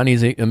guys are done,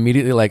 he's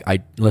immediately like,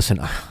 I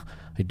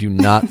do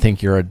not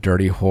think you're a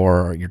dirty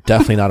whore. You're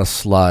definitely not a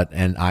slut,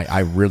 and I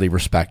really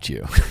respect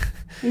you.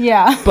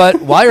 Yeah.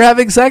 But while you're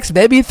having sex,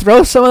 maybe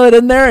throw some of it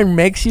in there and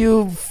makes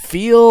you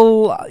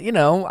feel,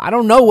 I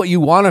don't know what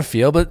you want to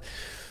feel, but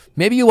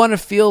maybe you want to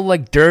feel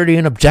like dirty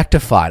and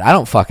objectified. I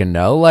don't fucking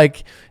know.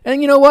 Like,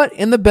 and you know what?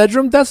 In the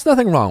bedroom, that's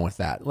nothing wrong with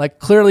that. Like,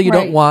 clearly you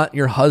don't want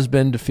your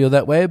husband to feel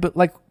that way, but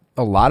like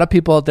a lot of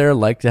people out there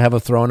like to have a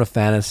throw in a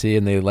fantasy,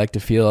 and they like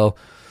to feel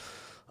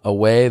a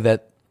way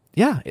that,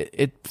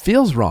 it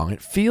feels wrong.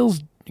 It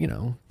feels,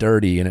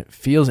 dirty, and it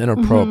feels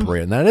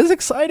inappropriate, and that is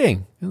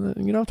exciting. You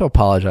don't have to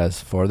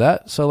apologize for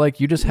that. So like,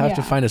 you just have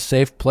to find a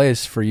safe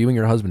place for you and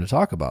your husband to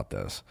talk about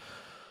this.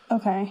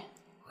 Okay.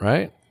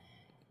 Right?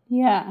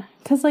 Yeah.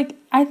 Because like,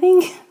 I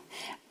think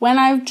when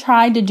I've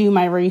tried to do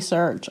my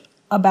research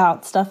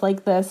about stuff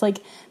like this, like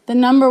the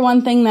number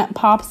one thing that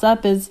pops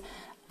up is,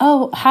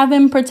 have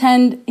him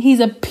pretend he's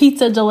a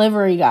pizza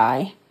delivery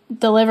guy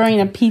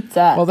delivering a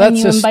pizza. Well, that's and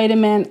you invite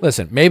him in.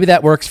 Listen, maybe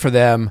that works for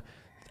them.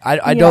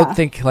 I don't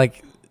think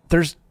like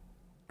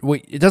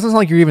it doesn't sound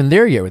like you're even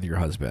there yet with your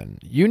husband.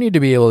 You need to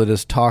be able to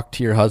just talk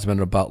to your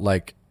husband about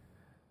like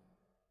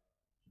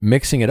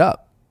mixing it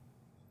up.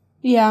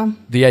 Yeah.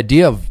 The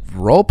idea of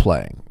role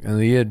playing and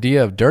the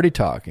idea of dirty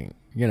talking,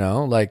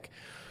 like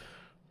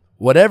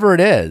whatever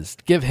it is,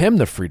 give him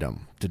the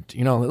freedom to,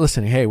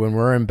 listen, hey, when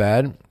we're in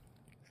bed,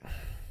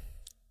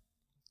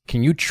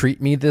 can you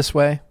treat me this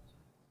way?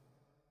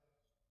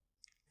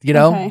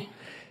 Okay.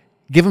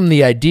 Give him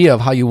the idea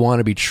of how you want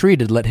to be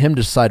treated. Let him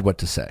decide what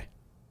to say.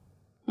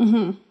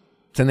 Mm-hmm.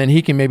 And then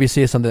he can maybe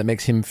say something that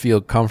makes him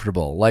feel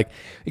comfortable. Like,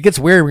 it gets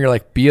weird when you're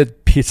like, be a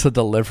pizza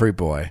delivery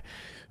boy,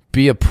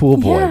 be a pool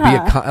boy,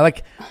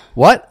 like,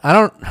 what?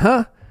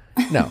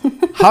 No.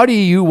 How do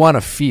you want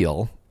to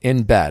feel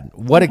in bed?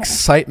 What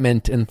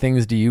excitement and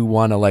things do you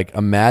want to like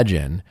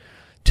imagine?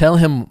 Tell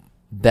him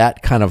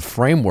that kind of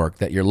framework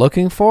that you're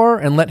looking for,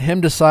 and let him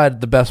decide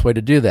the best way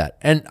to do that.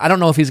 And I don't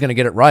know if he's going to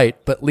get it right,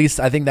 but at least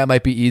I think that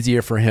might be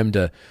easier for him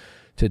to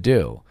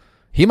do.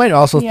 He might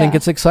also think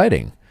it's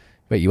exciting.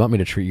 Wait, you want me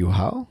to treat you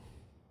how?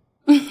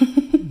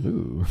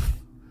 Ooh.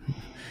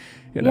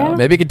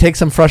 Maybe it could take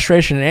some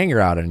frustration and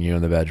anger out on you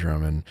in the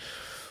bedroom, and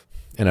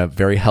in a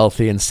very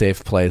healthy and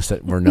safe place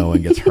where no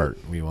one gets hurt.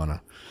 We want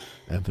to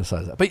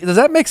emphasize that. But does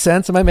that make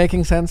sense? Am I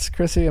making sense,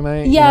 Chrissy? Am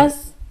I?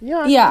 Yes.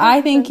 Yeah,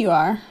 I think you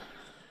are.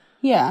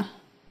 Yeah.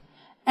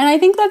 And I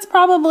think that's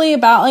probably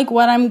about like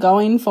what I'm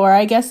going for.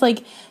 I guess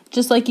like,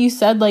 just like you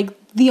said, like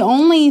the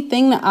only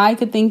thing that I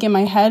could think in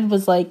my head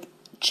was like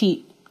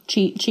cheat.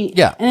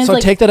 Yeah. And so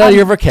like, take that out of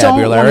your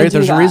vocabulary.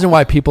 There's a that. reason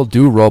why people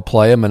do role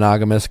play in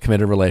monogamous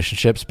committed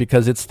relationships,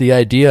 because it's the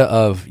idea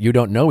of you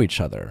don't know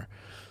each other.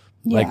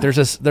 Yeah. Like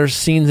there's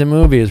scenes in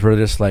movies where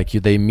just like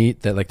they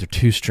meet that like they're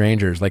two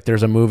strangers. Like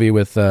there's a movie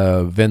with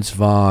Vince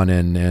Vaughn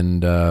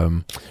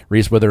and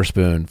Reese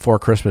Witherspoon, Four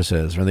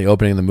Christmases. When the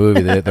opening of the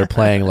movie, they're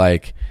playing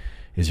like,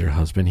 is your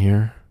husband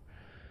here?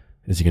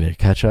 Is he going to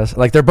catch us?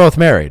 Like they're both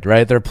married,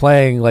 right? They're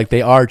playing like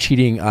they are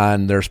cheating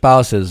on their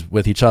spouses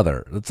with each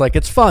other. It's like,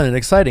 it's fun and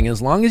exciting.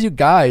 As long as you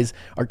guys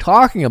are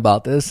talking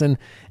about this and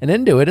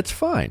into it, it's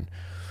fine.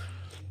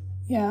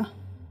 Yeah.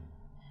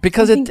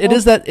 Because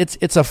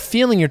it's a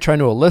feeling you're trying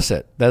to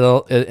elicit,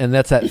 and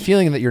that's that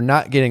feeling that you're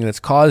not getting that's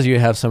caused you to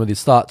have some of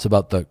these thoughts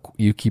about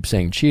you keep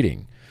saying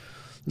cheating.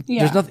 Yeah.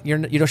 There's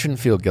nothing, you shouldn't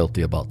feel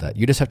guilty about that.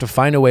 You just have to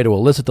find a way to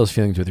elicit those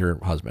feelings with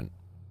your husband.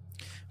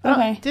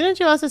 Okay. Didn't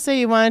you also say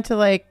you wanted to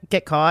like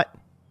get caught?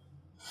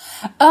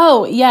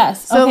 Oh,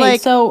 yes. So okay,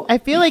 like, so I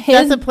feel like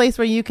that's a place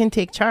where you can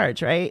take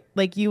charge, right?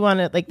 Like you want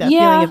to like that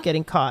feeling of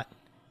getting caught.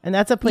 And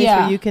that's a place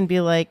where you can be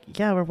like,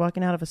 yeah, we're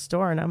walking out of a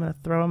store and I'm going to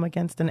throw him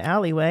against an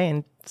alleyway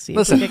and see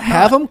if we get caught.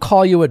 Have him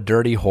call you a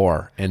dirty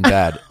whore in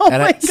bed.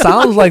 And it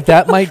sounds like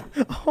that might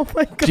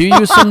do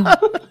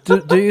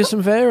you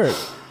some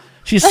favors.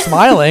 She's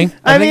smiling.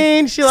 I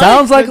mean, she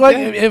sounds like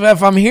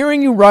if I'm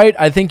hearing you right,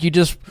 I think you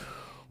just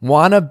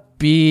want to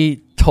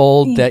be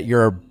told that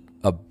you're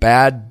a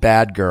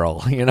bad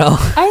girl,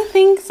 I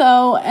think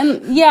so.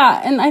 And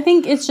yeah, and I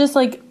think it's just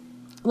like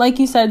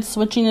you said,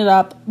 switching it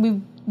up.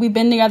 We've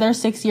been together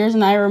 6 years,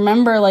 and I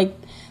remember like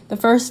the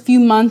first few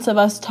months of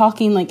us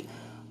talking, like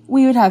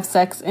we would have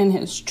sex in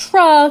his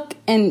truck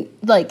and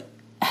like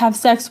have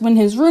sex when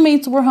his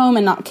roommates were home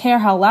and not care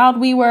how loud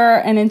we were.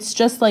 And it's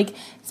just like,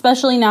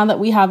 especially now that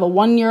we have a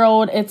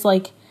 1-year-old, it's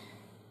like,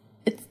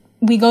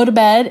 we go to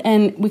bed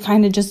and we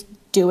kind of just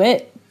do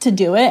it to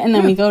do it. And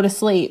then we go to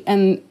sleep.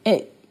 And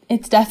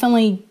it's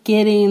definitely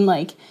getting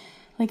like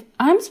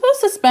I'm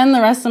supposed to spend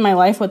the rest of my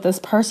life with this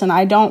person.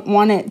 I don't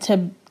want it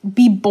to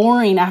be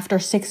boring after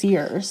 6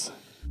 years.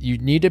 You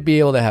need to be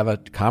able to have a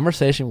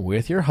conversation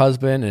with your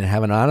husband and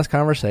have an honest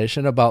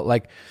conversation about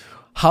like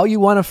how you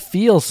want to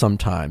feel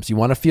sometimes.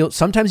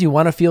 Sometimes you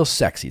want to feel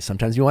sexy.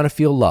 Sometimes you want to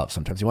feel loved.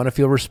 Sometimes you want to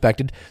feel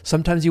respected.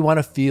 Sometimes you want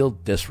to feel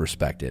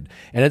disrespected.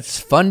 And it's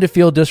fun to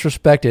feel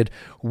disrespected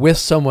with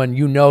someone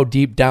you know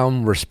deep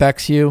down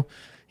respects you,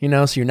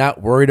 so you're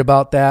not worried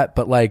about that.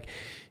 But like,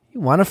 you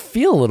want to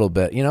feel a little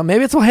bit,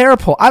 maybe it's a hair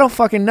pull. I don't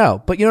fucking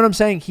know. But you know what I'm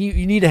saying?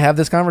 You need to have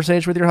this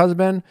conversation with your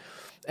husband.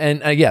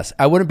 And yes,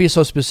 I wouldn't be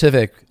so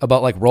specific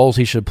about like roles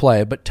he should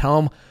play, but tell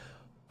him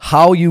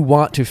how you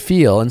want to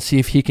feel and see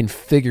if he can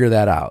figure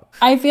that out.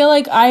 I feel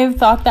like I've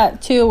thought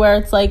that too, where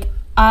it's like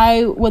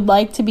I would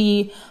like to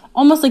be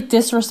almost like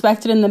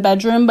disrespected in the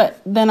bedroom, but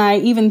then I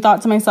even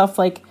thought to myself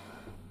like,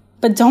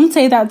 but don't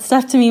say that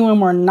stuff to me when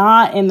we're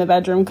not in the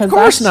bedroom, because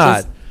that's not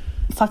just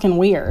fucking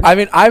weird. I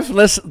mean, I've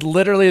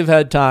literally have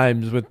had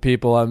times with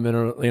people I'm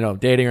in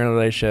dating or in a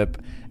relationship,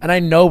 and I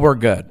know we're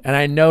good and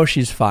I know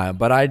she's fine,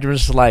 but I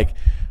just like,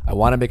 I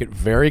want to make it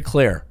very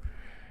clear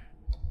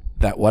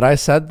that what I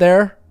said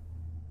there,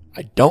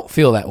 I don't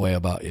feel that way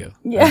about you.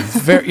 Yeah.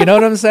 You know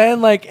what I'm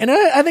saying? Like, and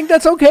I think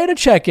that's okay to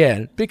check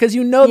in, because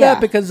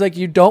that, because like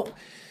you don't,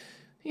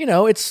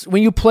 it's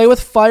when you play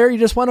with fire, you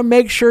just want to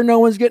make sure no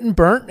one's getting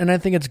burnt. And I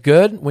think it's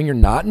good when you're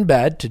not in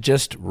bed to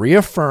just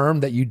reaffirm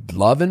that you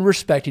love and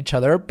respect each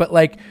other. But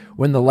like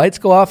when the lights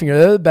go off and you're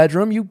in the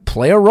bedroom, you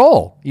play a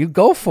role. You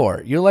go for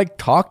it. You like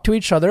talk to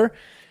each other.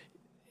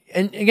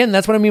 And again,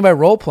 that's what I mean by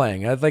role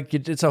playing. I like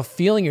it's a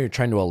feeling you're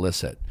trying to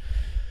elicit.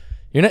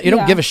 You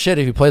don't give a shit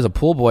if he plays a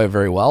pool boy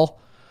very well.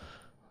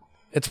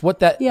 It's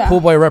what that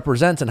pool boy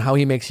represents and how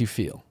he makes you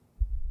feel.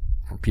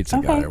 Or pizza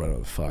guy or whatever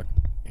the fuck,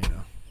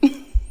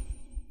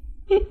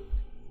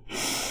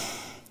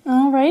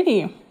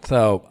 Alrighty.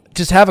 So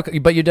just but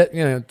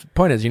the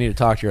point is you need to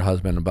talk to your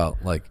husband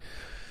about like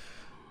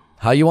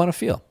how you want to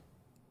feel.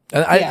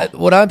 And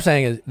what I'm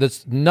saying is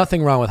there's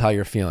nothing wrong with how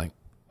you're feeling.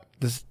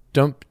 Just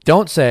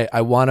don't say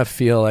I want to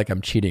feel like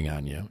I'm cheating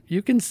on you.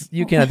 You can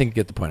I think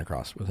get the point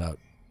across without.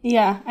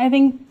 Yeah, I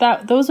think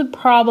that those would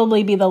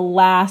probably be the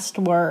last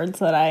words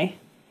that I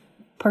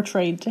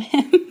portrayed to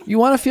him. You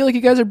want to feel like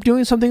you guys are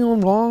doing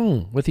something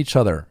wrong with each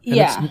other.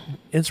 And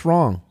it's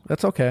wrong.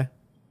 That's okay.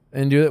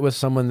 And do it with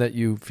someone that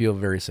you feel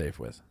very safe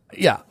with.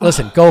 Yeah,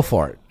 listen, go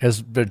for it.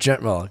 Just go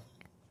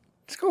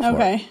for it.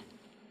 Okay.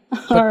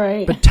 All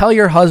right. But tell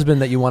your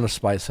husband that you want to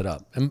spice it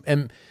up.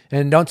 And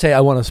don't say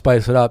I want to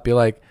spice it up. Be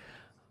like,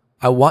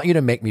 I want you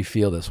to make me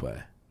feel this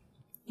way.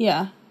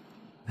 Yeah.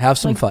 Have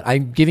some fun.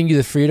 I'm giving you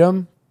the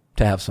freedom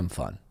to have some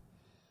fun.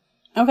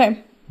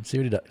 Okay. See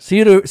what he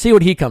does. See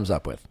what he comes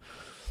up with.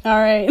 All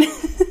right.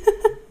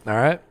 All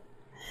right.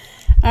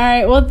 All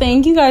right. Well,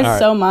 thank you guys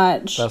so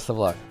much. Best of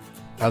luck.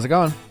 How's it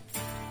going?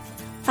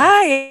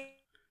 Hi.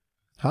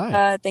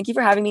 Hi. Thank you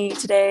for having me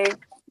today.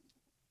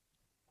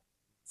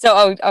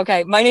 So,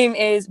 okay. My name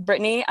is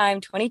Brittany. I'm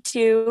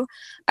 22.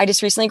 I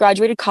just recently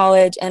graduated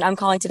college, and I'm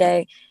calling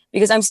today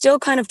because I'm still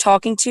kind of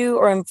talking to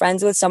or I'm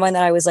friends with someone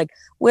that I was like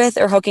with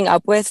or hooking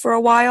up with for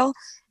a while.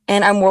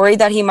 And I'm worried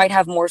that he might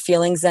have more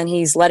feelings than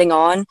he's letting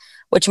on,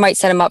 which might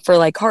set him up for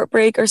like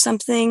heartbreak or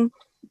something.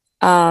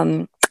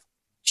 Should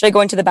I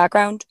go into the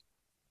background?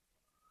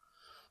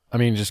 I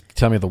mean, just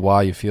tell me the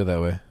why you feel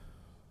that way.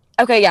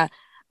 Okay, yeah.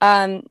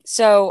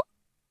 So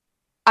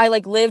I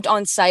like lived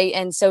on site,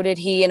 and so did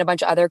he and a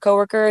bunch of other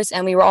coworkers,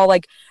 and we were all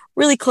like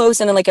really close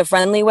and in like a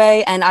friendly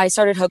way. And I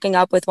started hooking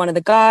up with one of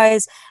the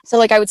guys. So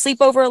like I would sleep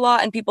over a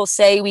lot, and people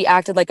say we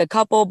acted like a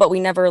couple, but we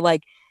never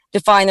like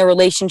defined the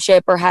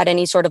relationship or had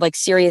any sort of like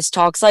serious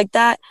talks like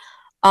that.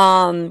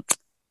 But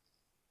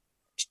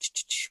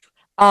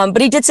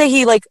he did say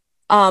he like,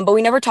 but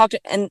we never talked.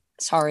 And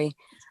sorry.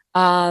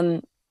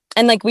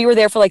 And like we were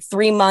there for like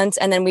 3 months,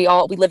 and then we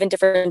live in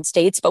different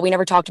states, but we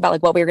never talked about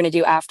like what we were going to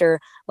do after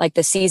like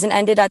the season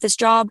ended at this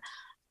job.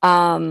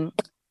 But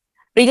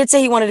he did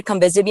say he wanted to come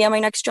visit me at my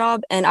next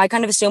job, and I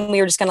kind of assumed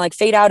we were just going to like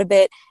fade out a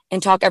bit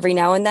and talk every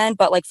now and then.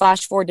 But like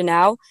flash forward to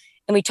now,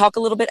 and we talk a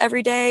little bit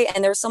every day,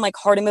 and there's some like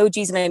heart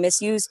emojis and I miss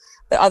yous,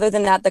 but other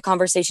than that, the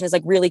conversation is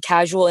like really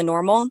casual and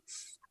normal.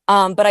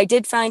 But I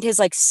did find his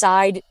like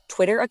side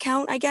Twitter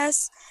account, I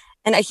guess,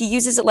 and he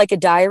uses it like a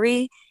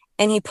diary,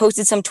 and he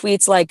posted some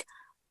tweets like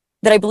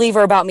that I believe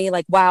are about me,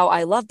 like, wow,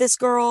 I love this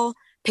girl,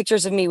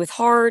 pictures of me with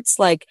hearts,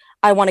 like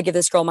I want to give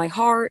this girl my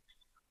heart.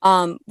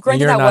 Granted, you're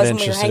that not was when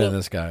we were interested hanging. in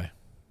this guy.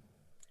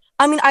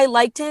 I mean, I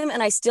liked him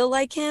and I still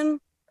like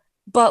him,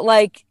 but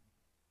like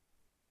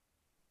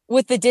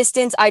with the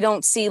distance, I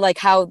don't see like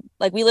how,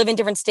 like we live in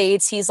different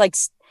states. He's a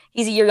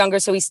year younger,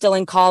 so he's still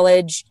in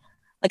college.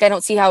 Like, I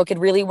don't see how it could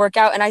really work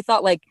out. And I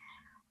thought like,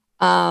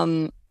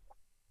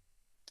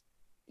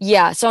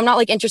 Yeah, so I'm not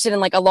like interested in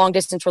like a long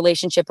distance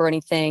relationship or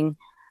anything.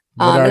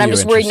 What are And I'm you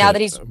just worried now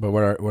that interested- he's But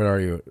what are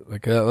you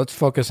like? Let's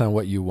focus on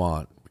what you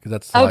want because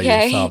that's how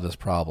you solve this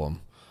problem.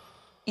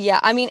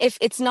 yeah. I mean, if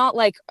it's not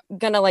like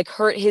gonna like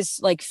hurt his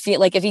like feel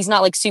like if he's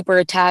not like super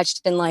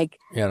attached and like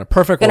Yeah, in a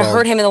perfect gonna world,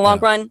 hurt him in the long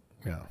run.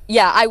 Yeah.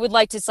 Yeah, I would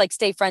like to like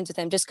stay friends with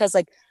him just because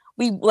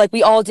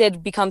we all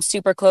did become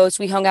super close.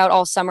 We hung out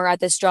all summer at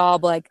this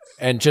job, like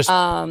And just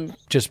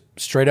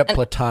straight up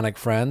platonic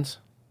friends.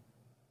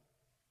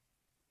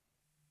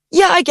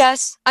 yeah, I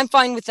guess I'm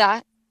fine with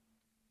that.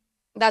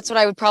 That's what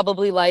I would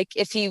probably like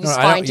if he was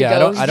fine to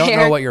go. I don't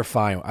know what you're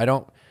fine. I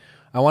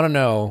want to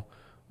know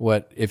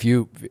what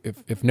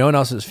if no one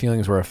else's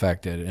feelings were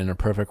affected in a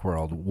perfect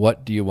world.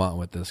 What do you want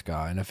with this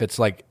guy? And if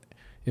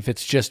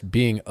it's just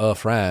being a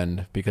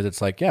friend because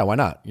it's like, yeah, why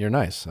not? You're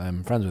nice.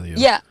 I'm friends with you.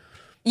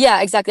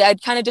 Yeah, exactly.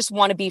 I'd kind of just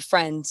want to be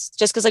friends,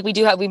 just because like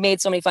we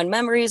made so many fun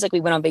memories. Like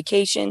we went on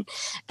vacation,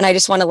 and I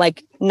just want to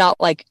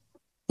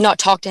not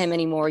talk to him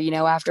anymore. You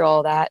know, after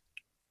all that.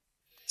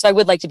 So I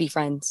would like to be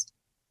friends.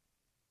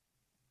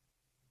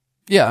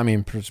 Yeah, I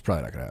mean, it's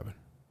probably not going to happen.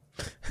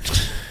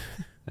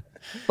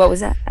 What was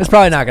that? It's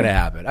probably not going to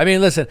happen. I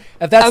mean, listen,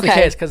 if that's the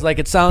case, because like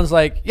it sounds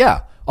like,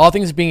 yeah, all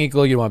things being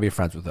equal, you want to be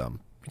friends with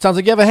them. It sounds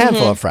like you have a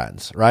handful of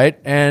friends, right?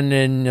 And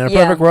in a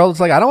perfect world, it's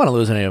like I don't want to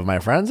lose any of my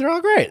friends. They're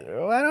all great.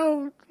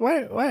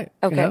 Why?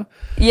 Okay. You know?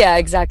 Yeah,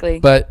 exactly.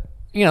 But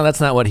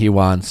that's not what he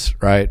wants,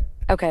 right?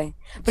 Okay.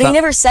 But he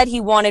never said he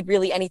wanted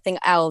really anything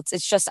else.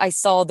 It's just I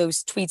saw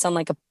those tweets on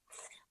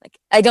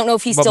I don't know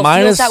if he still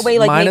feels that way.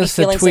 Like maybe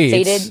feelings have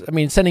faded. I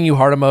mean, sending you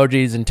heart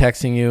emojis and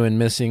texting you and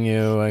missing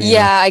you.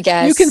 I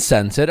guess you can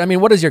sense it. I mean,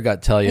 what does your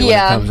gut tell you when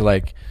it comes to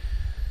like?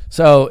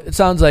 So it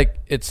sounds like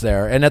it's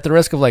there, and at the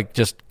risk of like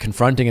just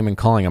confronting him and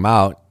calling him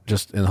out,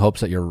 just in the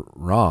hopes that you're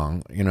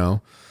wrong,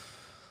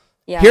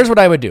 Yeah. Here's what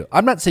I would do.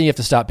 I'm not saying you have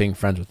to stop being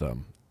friends with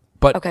him,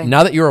 but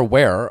now that you're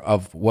aware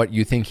of what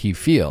you think he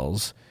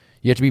feels,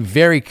 you have to be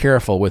very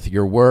careful with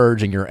your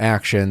words and your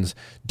actions.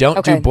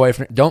 Don't do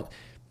boyfriend.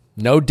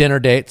 No dinner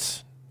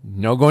dates.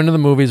 No going to the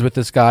movies with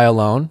this guy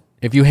alone.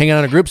 If you hang out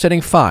in a group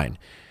setting, fine.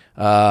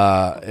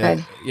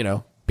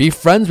 Be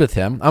friends with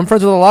him. I'm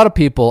friends with a lot of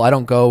people I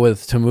don't go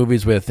to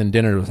movies with and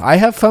dinners with. I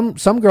have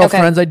some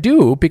girlfriends I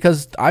do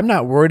because I'm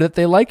not worried that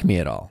they like me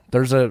at all.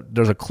 There's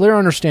a clear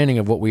understanding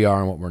of what we are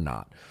and what we're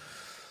not.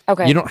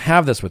 Okay. You don't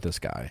have this with this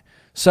guy.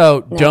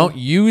 So don't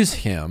use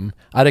him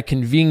out of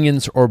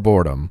convenience or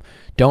boredom.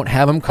 Don't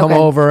have him come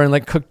over and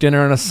like cook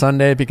dinner on a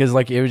Sunday because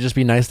like it would just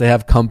be nice to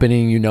have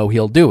company and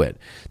he'll do it.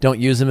 Don't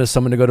use him as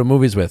someone to go to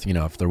movies with,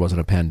 if there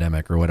wasn't a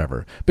pandemic or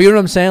whatever. But you know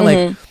what I'm saying? Like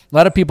a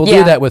lot of people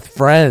do that with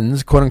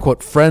friends, quote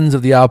unquote friends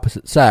of the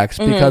opposite sex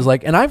because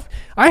like, and I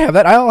have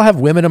that. I'll have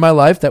women in my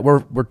life that we're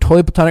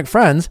totally platonic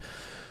friends.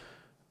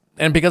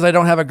 And because I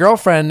don't have a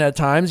girlfriend at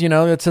times,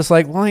 it's just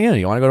like, well,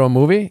 you want to go to a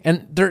movie?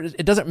 And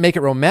it doesn't make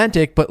it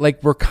romantic, but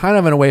like we're kind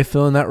of in a way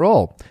filling that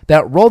role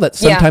that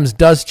sometimes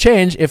does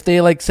change if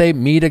they like say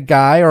meet a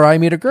guy or I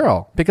meet a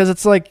girl, because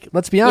it's like,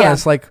 let's be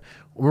honest, like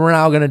we're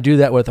now going to do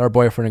that with our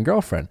boyfriend and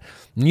girlfriend.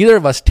 Neither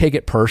of us take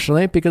it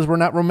personally because we're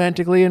not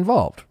romantically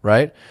involved.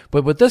 Right.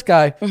 But with this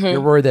guy,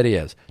 you're worried that he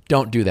is.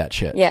 Don't do that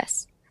shit.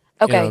 Yes.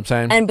 Okay. You know what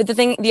I'm saying? But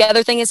the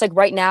other thing is like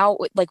right now,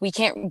 like we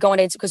can't go on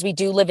dates because we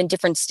do live in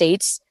different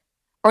states.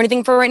 Or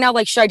anything for right now,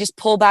 like should I just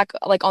pull back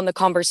like on the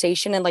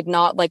conversation and like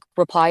not like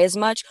reply as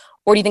much,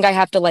 or do you think I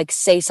have to like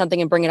say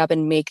something and bring it up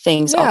and make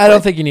things awkward? I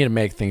don't think you need to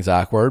make things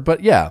awkward,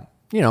 but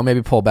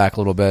maybe pull back a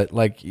little bit.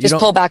 Like just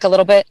pull back a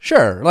little bit.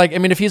 Sure. Like I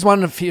mean, if he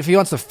wants to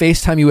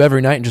FaceTime you every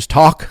night and just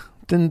talk,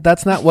 then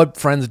that's not what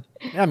friends.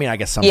 I mean, I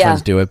guess some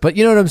friends do it, but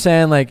you know what I'm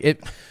saying? Like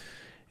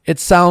it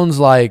sounds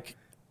like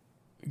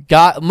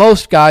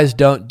most guys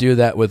don't do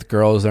that with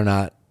girls they're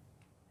not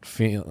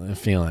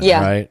feeling.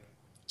 Right.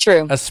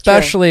 True.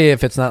 Especially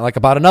if it's not like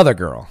about another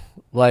girl.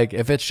 Like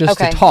if it's just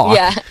to talk.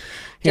 Yeah.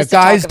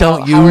 Guys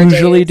don't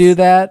usually do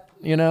that,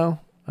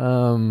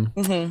 So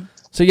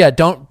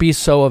don't be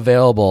so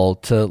available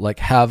to like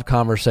have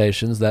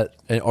conversations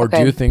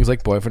do things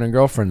like boyfriend and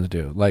girlfriends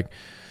do. Like,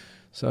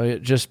 so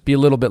just be a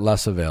little bit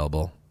less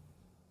available.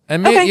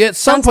 And maybe at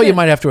some point you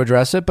might have to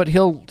address it, but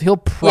he'll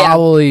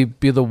probably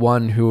be the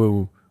one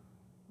who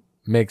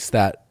makes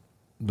that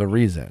the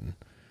reason.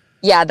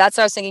 Yeah, that's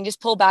what I was thinking. Just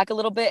pull back a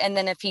little bit. And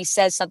then if he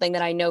says something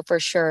that I know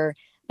for sure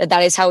that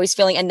is how he's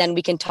feeling, and then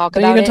we can talk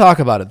about it. You can talk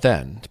about it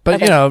then.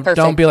 But,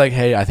 don't be like,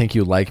 hey, I think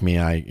you like me.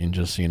 And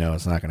just,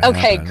 it's not going to happen.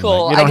 Okay,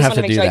 cool. Like, you don't I just have want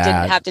to make sure that. I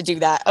didn't have to do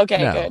that.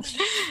 Okay, No.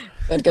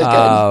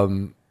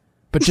 Good.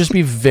 But just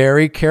be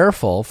very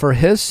careful for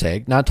his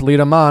sake not to lead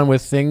him on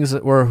with things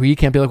where he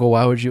can't be like, well,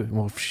 why would you?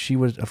 Well, she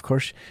was, of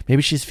course,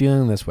 maybe she's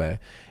feeling this way.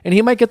 And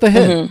he might get the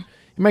hint.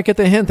 You might get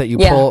the hint that you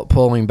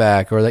pulling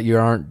back or that you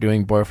aren't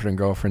doing boyfriend and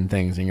girlfriend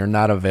things and you're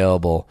not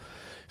available.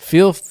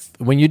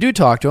 When you do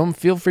talk to him,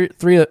 feel free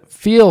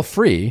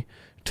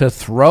to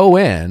throw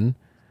in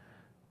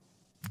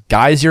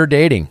guys you're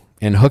dating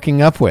and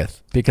hooking up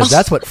with, because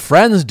that's what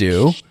friends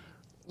do.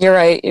 You're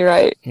right.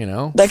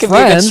 That could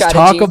friends be a good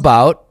talk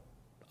about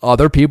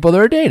other people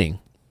they're dating.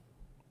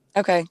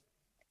 Okay.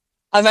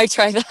 I might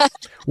try that.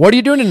 What are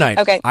you doing tonight?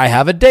 Okay. I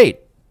have a date.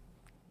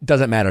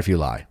 Doesn't matter if you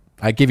lie.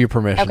 I give you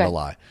permission to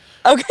lie.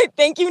 Okay.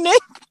 Thank you,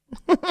 Nick.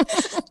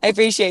 I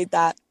appreciate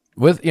that.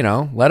 With,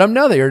 let them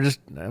know that you're just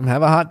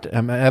have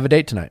a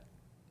date tonight.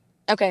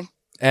 Okay.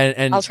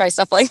 And I'll try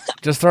stuff like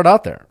that. Just throw it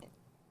out there.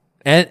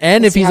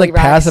 And if he's like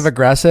passive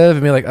aggressive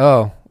and be like,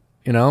 oh,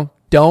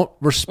 don't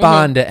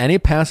respond to any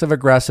passive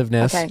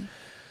aggressiveness. Okay.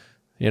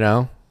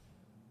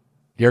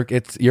 You're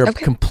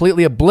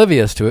completely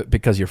oblivious to it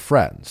because you're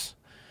friends.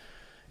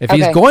 If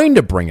he's going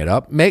to bring it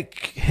up,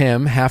 make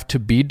him have to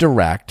be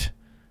direct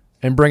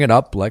and bring it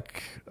up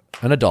like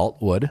an adult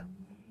would.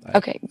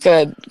 Okay,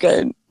 good.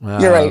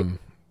 You're right.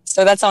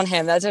 So that's on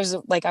him. That's just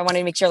like, I wanted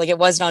to make sure like it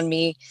wasn't on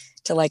me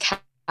to like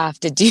have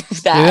to do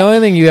that. The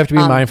only thing you have to be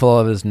mindful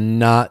of is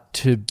not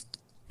to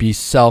be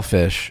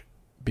selfish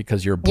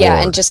because you're bored.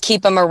 Yeah, and just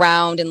keep him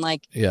around and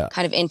like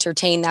kind of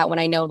entertain that when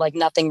I know like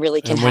nothing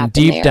really can happen. When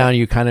deep down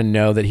you kind of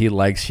know that he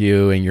likes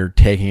you and you're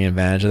taking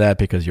advantage of that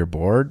because you're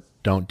bored,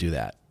 don't do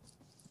that.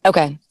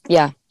 Okay.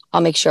 Yeah.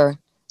 I'll make sure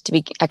to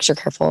be extra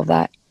careful of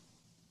that.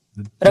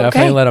 But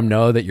definitely let him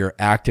know that you're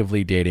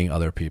actively dating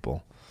other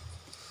people.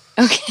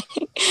 Okay.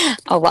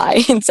 I'll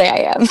lie and say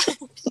I am.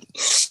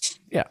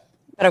 Yeah.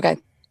 But okay.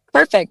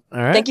 Perfect. All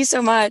right. Thank you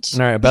so much.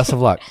 All right. Best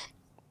of luck.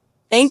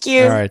 Thank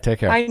you. All right. Take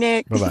care. Bye,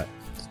 Nick. Bye-bye.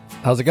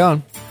 How's it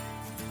going?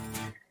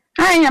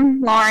 Hi,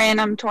 I'm Lauren.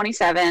 I'm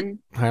 27.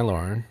 Hi,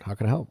 Lauren. How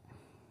can I help?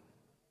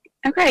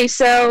 Okay,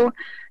 so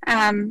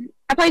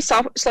I play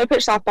slow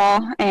pitch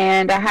softball,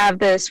 and I have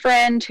this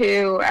friend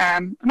who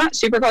I'm not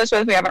super close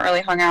with. We haven't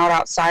really hung out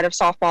outside of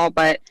softball,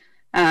 but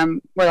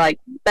we're like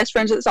best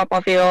friends at the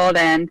softball field.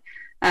 And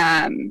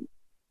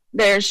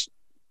there's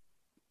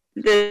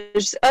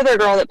this other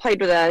girl that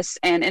played with us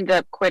and ended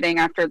up quitting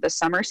after the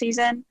summer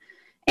season.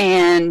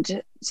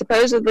 And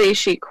supposedly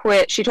she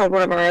quit. She told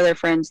one of our other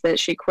friends that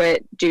she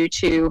quit due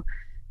to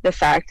the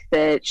fact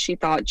that she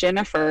thought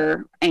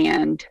Jennifer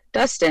and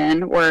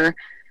Dustin were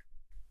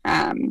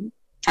having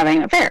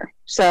an affair.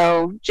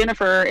 So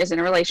Jennifer is in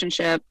a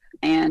relationship,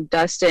 and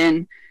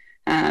Dustin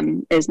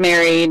is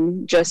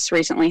married, just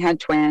recently had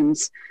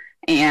twins,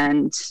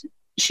 and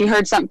she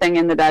heard something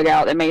in the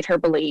dugout that made her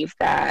believe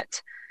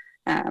that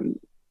an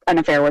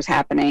affair was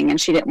happening,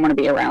 and she didn't want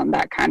to be around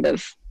that kind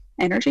of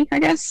energy, I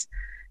guess.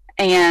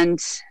 And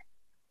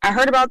I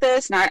heard about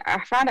this, and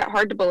I found it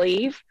hard to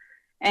believe.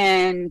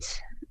 And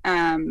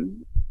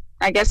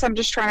I guess I'm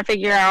just trying to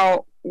figure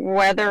out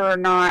whether or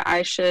not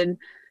I should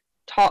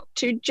talk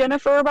to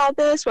Jennifer about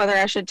this, whether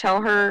I should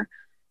tell her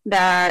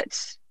that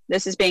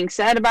this is being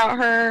said about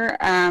her.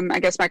 I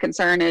guess my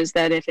concern is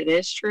that if it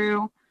is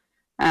true,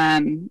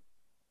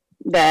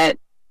 that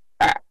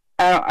I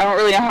don't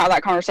really know how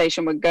that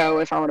conversation would go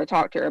if I were to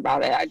talk to her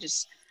about it.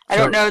 I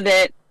don't know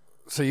that.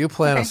 So you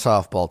play on a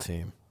softball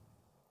team.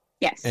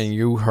 Yes. And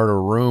you heard a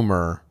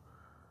rumor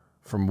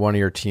from one of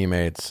your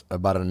teammates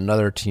about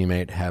another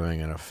teammate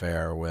having an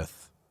affair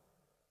with,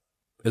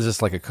 is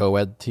this like a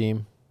co-ed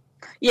team?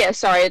 Yeah,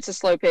 sorry, it's a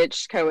slow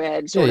pitch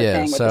co-ed sort of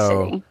thing with the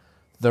city.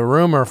 The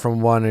rumor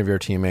from one of your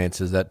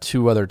teammates is that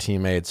two other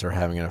teammates are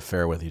having an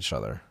affair with each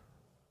other.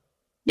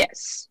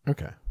 Yes.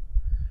 Okay.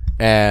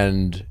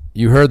 And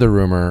you heard the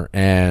rumor,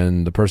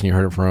 and the person you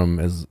heard it from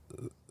is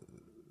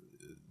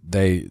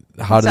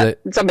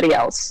somebody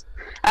else.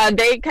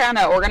 They kind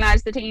of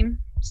organize the team,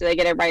 so they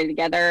get everybody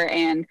together,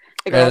 and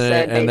the girl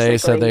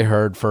said they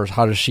heard first.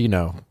 How does she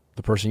know?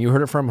 The person you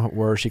heard it from,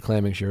 where is she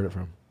claiming she heard it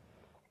from?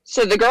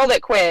 So the girl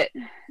that quit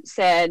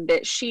said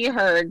that she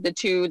heard the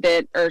two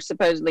that are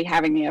supposedly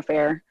having the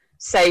affair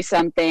say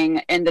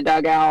something in the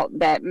dugout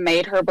that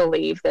made her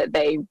believe that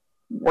they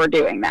were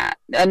doing that,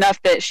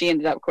 enough that she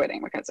ended up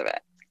quitting because of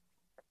it.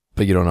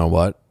 But you don't know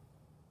what?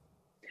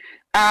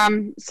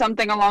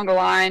 Something along the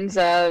lines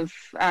of,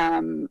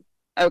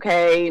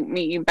 okay,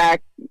 meet you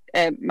back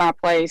at my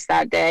place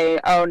that day.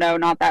 Oh, no,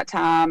 not that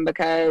time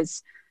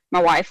because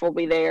my wife will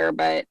be there,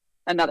 but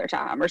another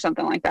time or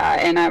something like that.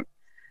 And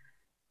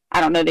I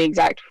don't know the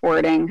exact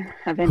wording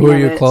of any Who are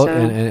you close?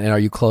 And are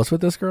you close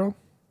with this girl?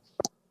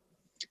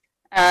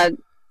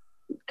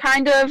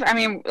 Kind of. I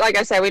mean, like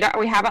I said,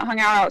 we haven't hung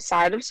out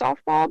outside of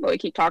softball, but we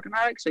keep talking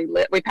about it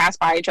because we pass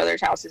by each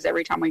other's houses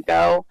every time we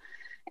go.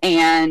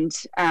 And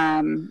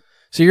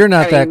so you're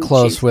not that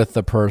close with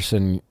the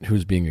person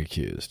who's being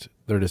accused.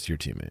 They're just your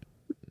teammate.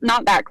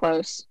 Not that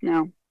close,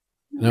 no.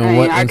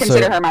 I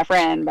consider her my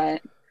friend,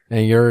 but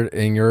and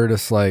you're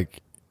just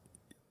like,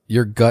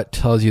 your gut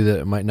tells you that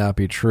it might not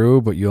be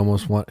true, but you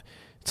almost want,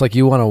 it's like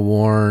you want to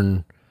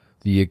warn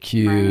the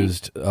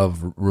accused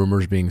of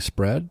rumors being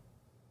spread.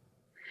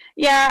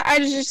 Yeah, I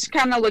was just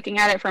kind of looking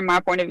at it from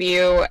my point of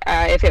view.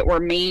 If it were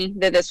me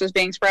that this was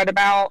being spread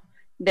about,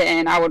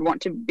 then I would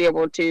want to be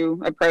able to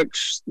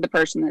approach the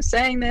person that's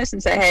saying this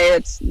and say, hey,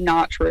 it's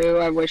not true.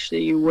 I wish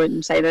that you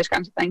wouldn't say those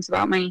kinds of things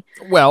about me.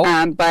 Well,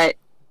 but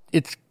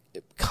it's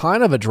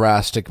kind of a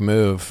drastic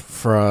move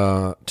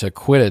to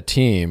quit a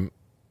team.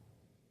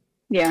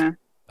 Yeah.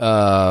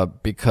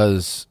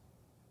 Because,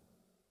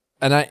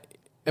 and I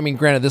mean,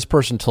 granted, this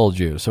person told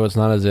you, so it's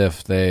not as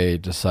if they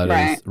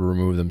decided to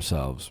remove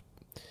themselves.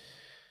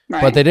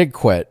 but they did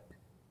quit,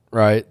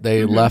 right?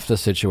 They left the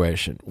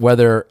situation.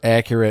 Whether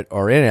accurate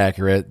or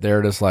inaccurate,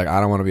 they're just like, I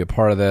don't want to be a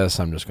part of this.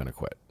 I'm just going to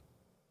quit.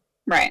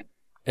 Right.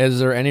 Is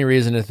there any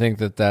reason to think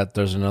that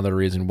there's another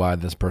reason why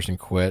this person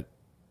quit?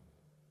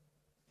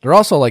 They're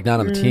also like not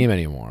on the team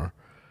anymore.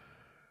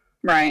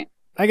 Right.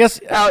 I guess.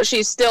 Oh,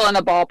 she's still in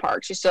the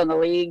ballpark. She's still in the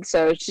league.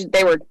 So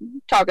they were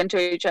talking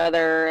to each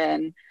other,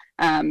 and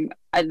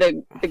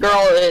the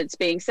girl it's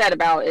being said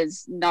about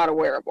is not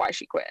aware of why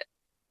she quit.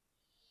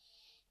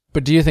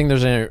 But do you think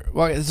there's any?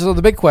 Well, so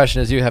the big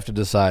question is you have to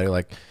decide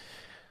like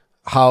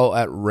how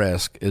at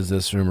risk is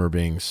this rumor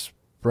being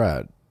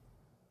spread?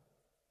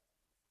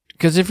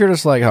 Because if you're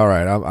just like, all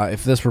right,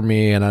 if this were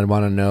me and I'd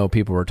want to know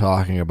people were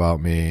talking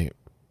about me,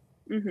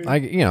 I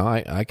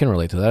can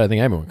relate to that. I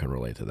think everyone can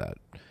relate to that.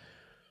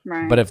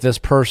 Right. But if this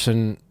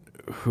person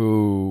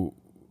who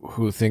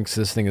thinks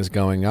this thing is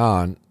going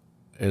on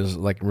is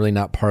like really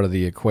not part of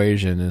the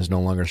equation, is no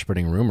longer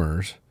spreading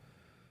rumors,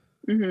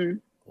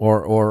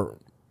 or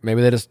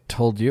maybe they just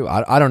told you.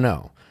 I don't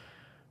know.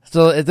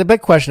 So the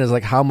big question is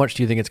like, how much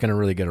do you think it's going to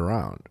really get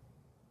around?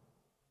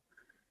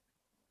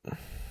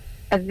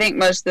 I think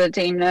most of the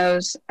team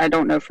knows. I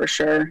don't know for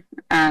sure.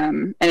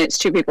 And it's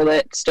two people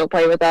that still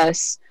play with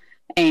us.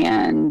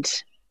 And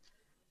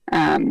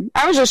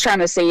I was just trying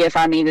to see if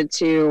I needed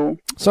to.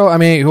 So, I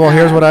mean, well,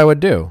 here's what I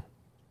would do.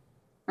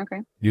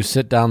 Okay. You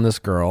sit down this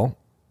girl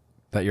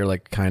that you're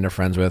like kind of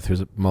friends with,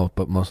 who's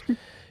most, and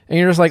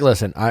you're just like,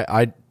 listen,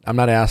 I'm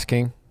not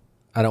asking.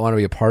 I don't want to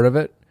be a part of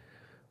it,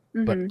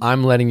 but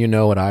I'm letting you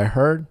know what I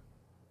heard.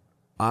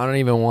 I don't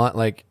even want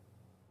like,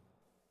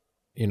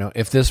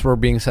 if this were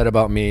being said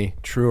about me,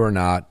 true or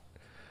not,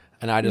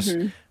 and I just,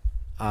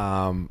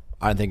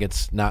 I think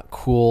it's not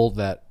cool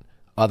that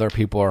other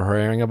people are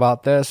hearing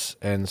about this,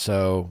 and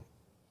so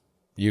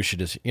you should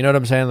just, you know what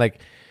I'm saying?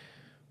 Like,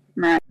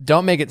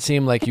 don't make it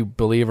seem like you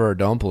believe her or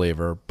don't believe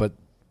her, but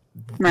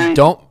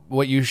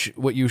what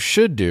you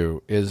should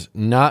do is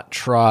not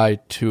try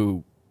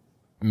to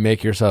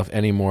make yourself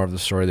any more of the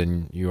story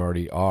than you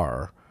already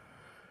are.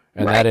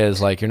 And that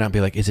is like, you're not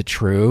be like, is it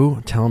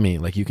true? Tell me,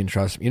 like, you can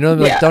trust me.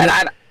 Like,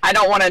 I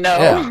don't want to know.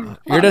 Yeah.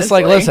 You're just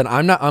like, listen,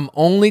 I'm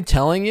only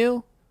telling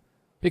you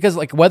because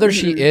like whether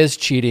she is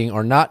cheating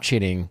or not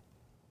cheating,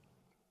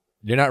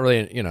 you're not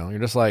really, you're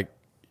just like,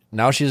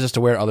 now she's just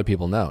aware other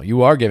people know.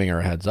 You are giving her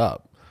a heads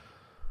up.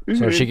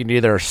 So she can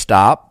either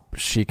stop,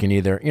 she can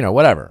either,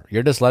 whatever.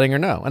 You're just letting her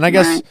know. And I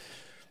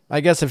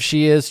guess if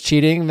she is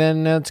cheating,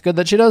 then it's good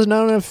that she does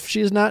know. And if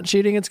she's not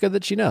cheating, it's good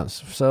that she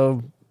knows.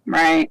 So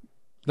I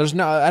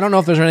don't know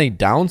if there's any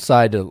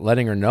downside to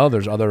letting her know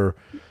there's other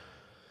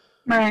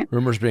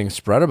rumors being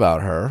spread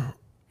about her.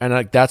 And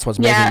like that's what's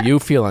making you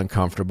feel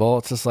uncomfortable.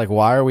 It's just like,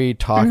 why are we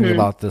talking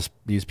about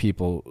these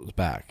people's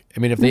back? I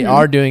mean, if they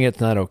are doing it,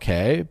 it's not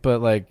okay.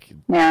 But like,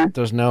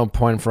 there's no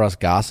point for us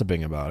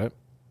gossiping about it.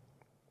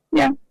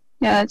 Yeah,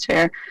 that's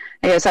fair.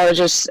 I guess I was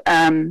just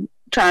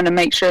trying to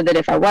make sure that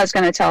if I was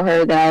going to tell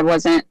her that I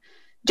wasn't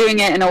doing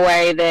it in a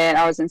way that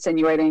I was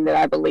insinuating that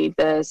I believe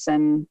this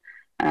and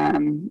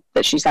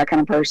that she's that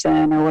kind of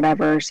person or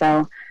whatever.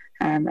 So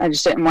I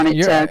just didn't want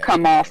it to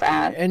come off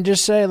as. And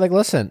just say, like,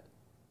 listen,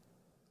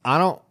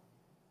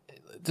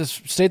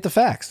 just state the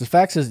facts. The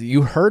facts is that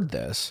you heard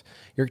this.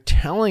 You're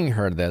telling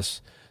her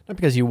this, not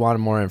because you want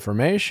more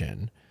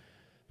information,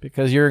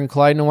 because you're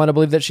inclined to want to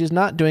believe that she's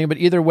not doing it. But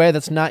either way,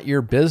 that's not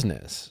your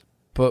business.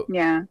 But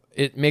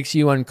it makes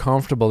you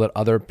uncomfortable that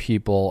other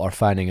people are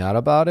finding out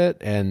about it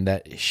and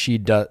that she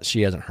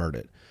hasn't heard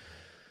it.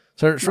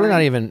 So it's really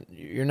not even,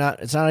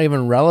 it's not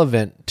even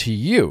relevant to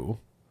you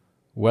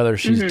whether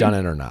she's done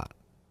it or not,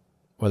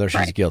 whether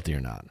she's guilty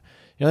or not.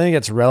 The only thing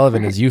that's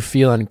relevant is you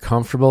feel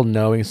uncomfortable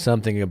knowing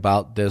something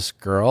about this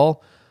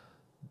girl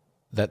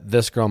that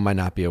this girl might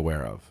not be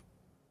aware of.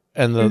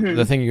 And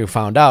the thing you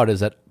found out is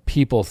that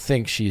people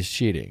think she's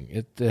cheating.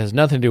 It has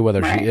nothing to do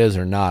whether she is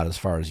or not as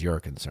far as you're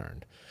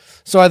concerned.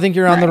 So I think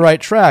you're on the right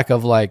track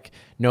of like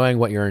knowing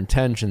what your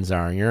intentions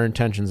are. And your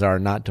intentions are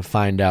not to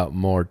find out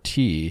more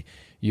tea.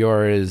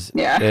 Yours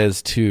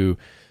is to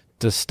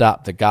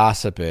stop the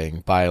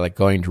gossiping by like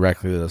going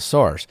directly to the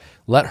source.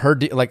 Let her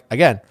like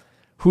again,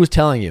 who's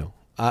telling you?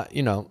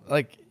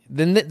 Like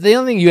then the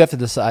only thing you have to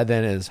decide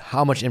then is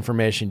how much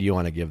information do you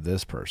want to give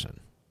this person?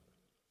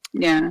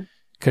 Yeah.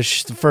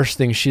 Because the first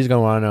thing she's going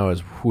to want to know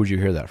is who'd you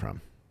hear that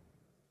from?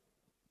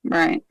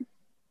 Right.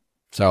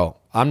 So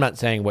I'm not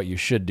saying what you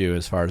should do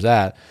as far as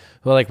that.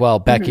 But like, well,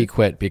 Becky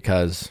quit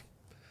because,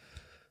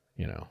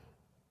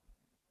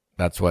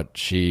 that's what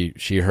she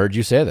heard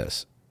you say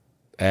this.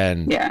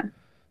 And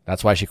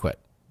that's why she quit.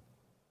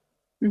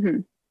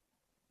 And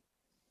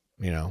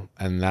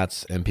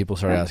people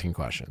started asking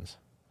questions.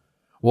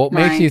 What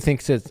makes you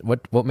think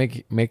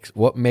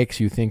what makes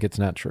you think it's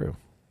not true?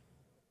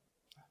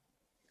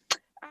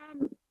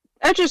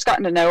 I've just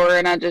gotten to know her,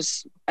 and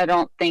I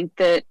don't think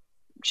that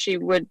she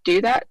would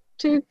do that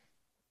to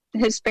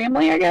his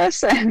family, I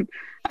guess. And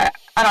I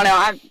don't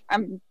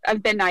know.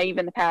 I've been naive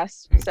in the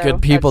past. So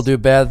good people do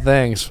bad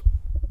things.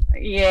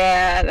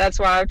 Yeah, that's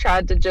why I've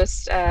tried to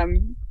just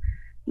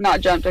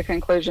not jump to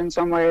conclusions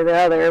one way or the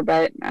other,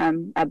 but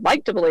I'd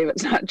like to believe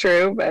it's not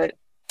true, but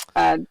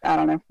I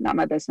don't know, not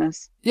my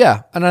business.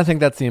 Yeah, and I think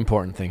that's the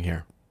important thing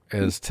here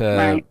is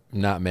to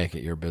not make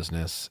it your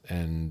business.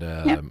 And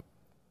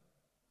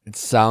it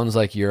sounds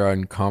like you're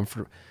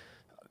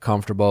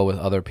uncomfortable with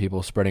other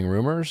people spreading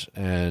rumors,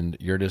 and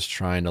you're just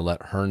trying to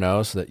let her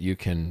know so that you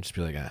can just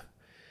be like, I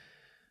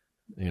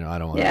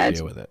don't want to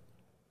deal with it.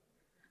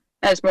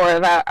 That's more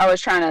of I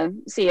was trying to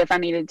see if I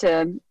needed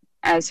to,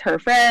 as her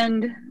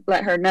friend,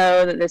 let her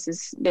know that this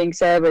is being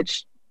said,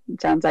 which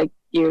it sounds like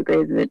you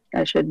agree that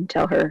I should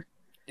tell her.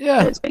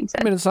 Yeah, it's being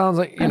said. I mean, it sounds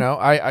like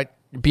I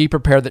be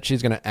prepared that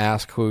she's going to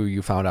ask who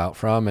you found out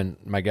from, and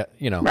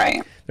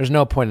there's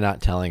no point in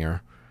not telling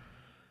her.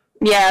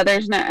 Yeah,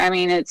 there's no. I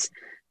mean, it's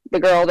the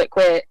girl that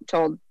quit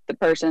told the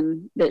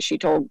person that she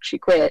told she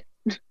quit.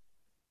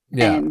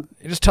 Yeah, you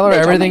just tell her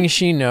everything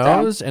she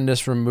knows, and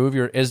just remove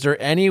your. Is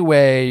there any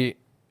way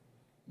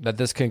that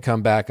this can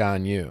come back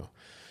on you?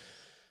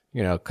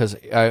 Because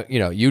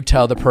you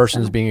tell the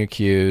person's being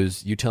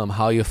accused. You tell them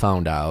how you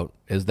found out.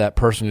 Is that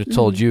person who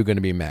told you going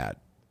to be mad?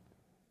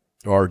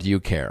 Or do you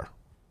care?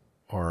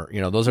 Or,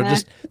 those are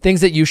just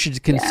things that you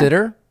should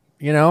consider,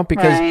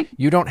 because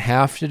you don't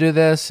have to do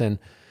this. And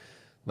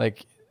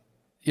like,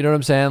 you know what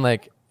I'm saying?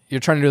 Like, you're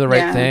trying to do the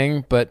right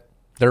thing, but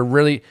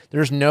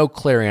there's no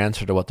clear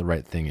answer to what the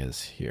right thing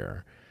is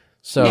here.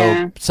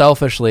 So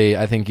selfishly,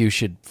 I think you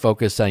should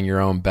focus on your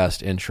own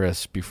best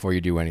interests before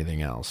you do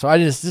anything else. So I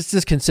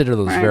just consider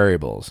those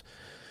variables,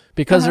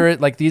 because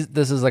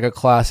this is like a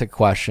classic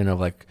question of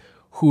like,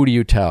 who do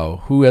you tell?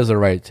 Who has the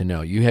right to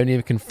know? You haven't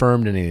even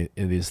confirmed any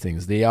of these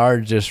things. They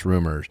are just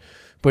rumors.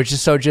 But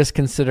just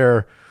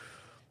consider,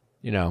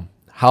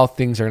 how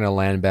things are going to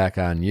land back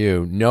on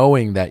you,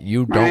 knowing that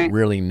you don't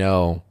really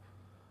know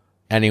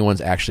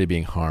anyone's actually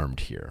being harmed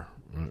here.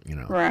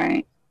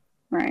 Right.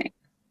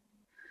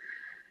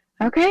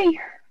 Okay.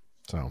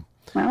 So.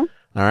 Well.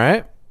 All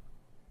right.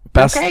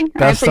 Best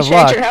of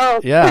luck. Your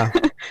help. Yeah.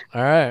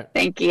 All right.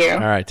 Thank you. All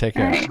right. Take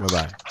care. Right.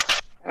 Bye-bye.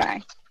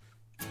 Bye.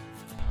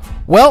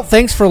 Well,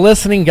 thanks for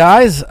listening,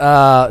 guys.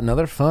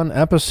 Another fun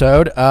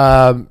episode.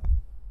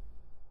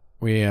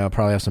 We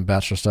probably have some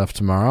Bachelor stuff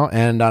tomorrow.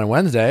 And on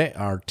Wednesday,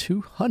 our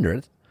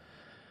 200th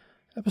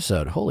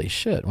episode. Holy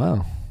shit.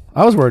 Wow.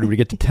 I was worried we'd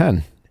get to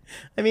 10.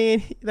 I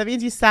mean, that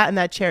means you sat in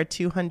that chair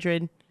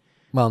 200.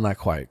 Well, not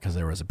quite, because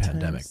there was a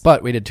pandemic.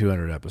 But we did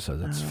 200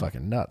 episodes. That's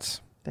fucking nuts.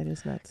 That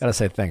is nuts. Gotta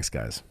say thanks,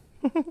 guys.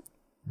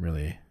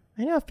 Really.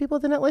 I know. If people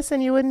didn't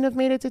listen, you wouldn't have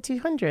made it to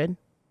 200.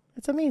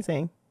 That's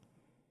amazing.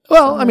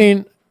 Well, I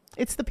mean...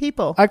 It's the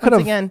people. I could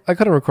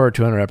have recorded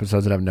 200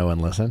 episodes and have no one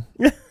listen.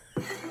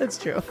 That's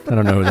true. I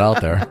don't know who's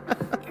out there.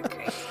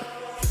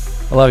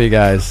 I love you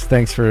guys.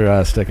 Thanks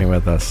for sticking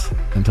with us.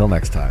 Until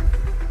next time,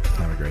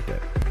 have a great day.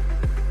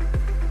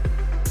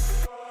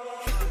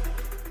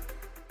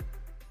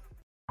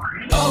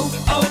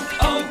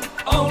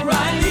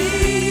 O'Reilly.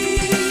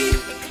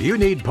 You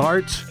need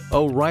parts?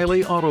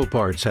 O'Reilly Auto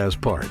Parts has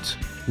parts.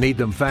 Need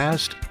them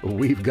fast?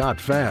 We've got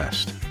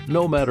fast.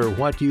 No matter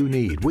what you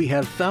need, we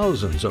have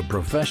thousands of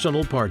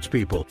professional parts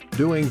people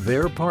doing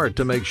their part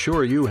to make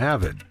sure you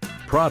have it.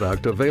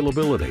 Product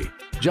availability.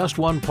 Just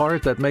one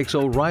part that makes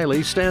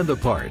O'Reilly stand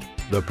apart.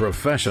 The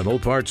professional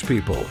parts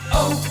people.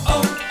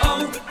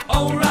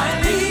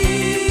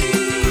 O'Reilly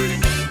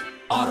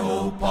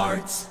Auto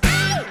Parts.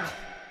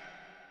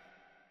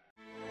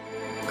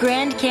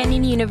 Grand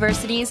Canyon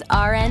University's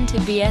RN to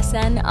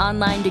BSN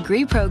online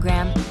degree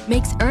program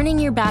makes earning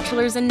your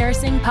bachelor's in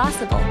nursing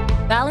possible.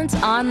 Balance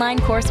online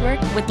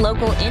coursework with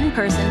local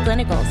in-person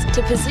clinicals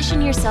to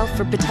position yourself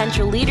for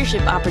potential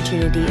leadership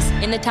opportunities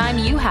in the time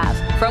you have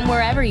from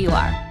wherever you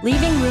are,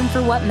 leaving room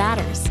for what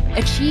matters.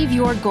 Achieve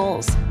your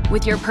goals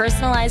with your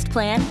personalized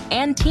plan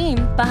and team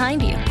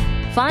behind you.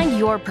 Find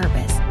your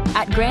purpose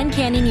at Grand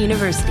Canyon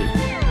University.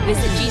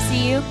 Visit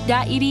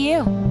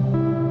gcu.edu.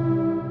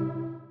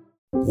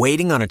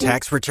 Waiting on a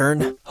tax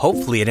return?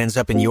 Hopefully it ends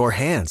up in your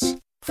hands.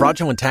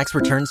 Fraudulent tax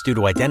returns due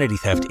to identity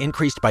theft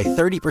increased by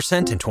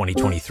 30% in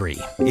 2023.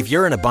 If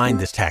you're in a bind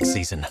this tax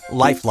season,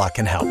 LifeLock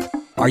can help.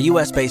 Our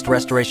U.S.-based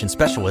restoration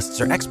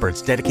specialists are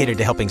experts dedicated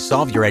to helping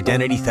solve your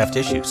identity theft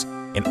issues.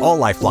 And all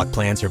LifeLock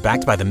plans are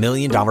backed by the $1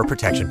 Million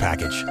Protection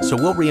Package. So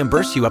we'll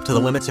reimburse you up to the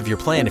limits of your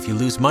plan if you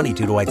lose money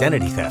due to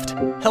identity theft.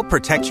 Help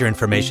protect your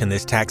information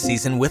this tax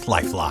season with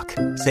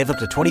LifeLock. Save up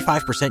to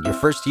 25% your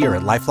first year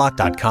at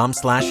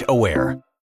LifeLock.com/aware.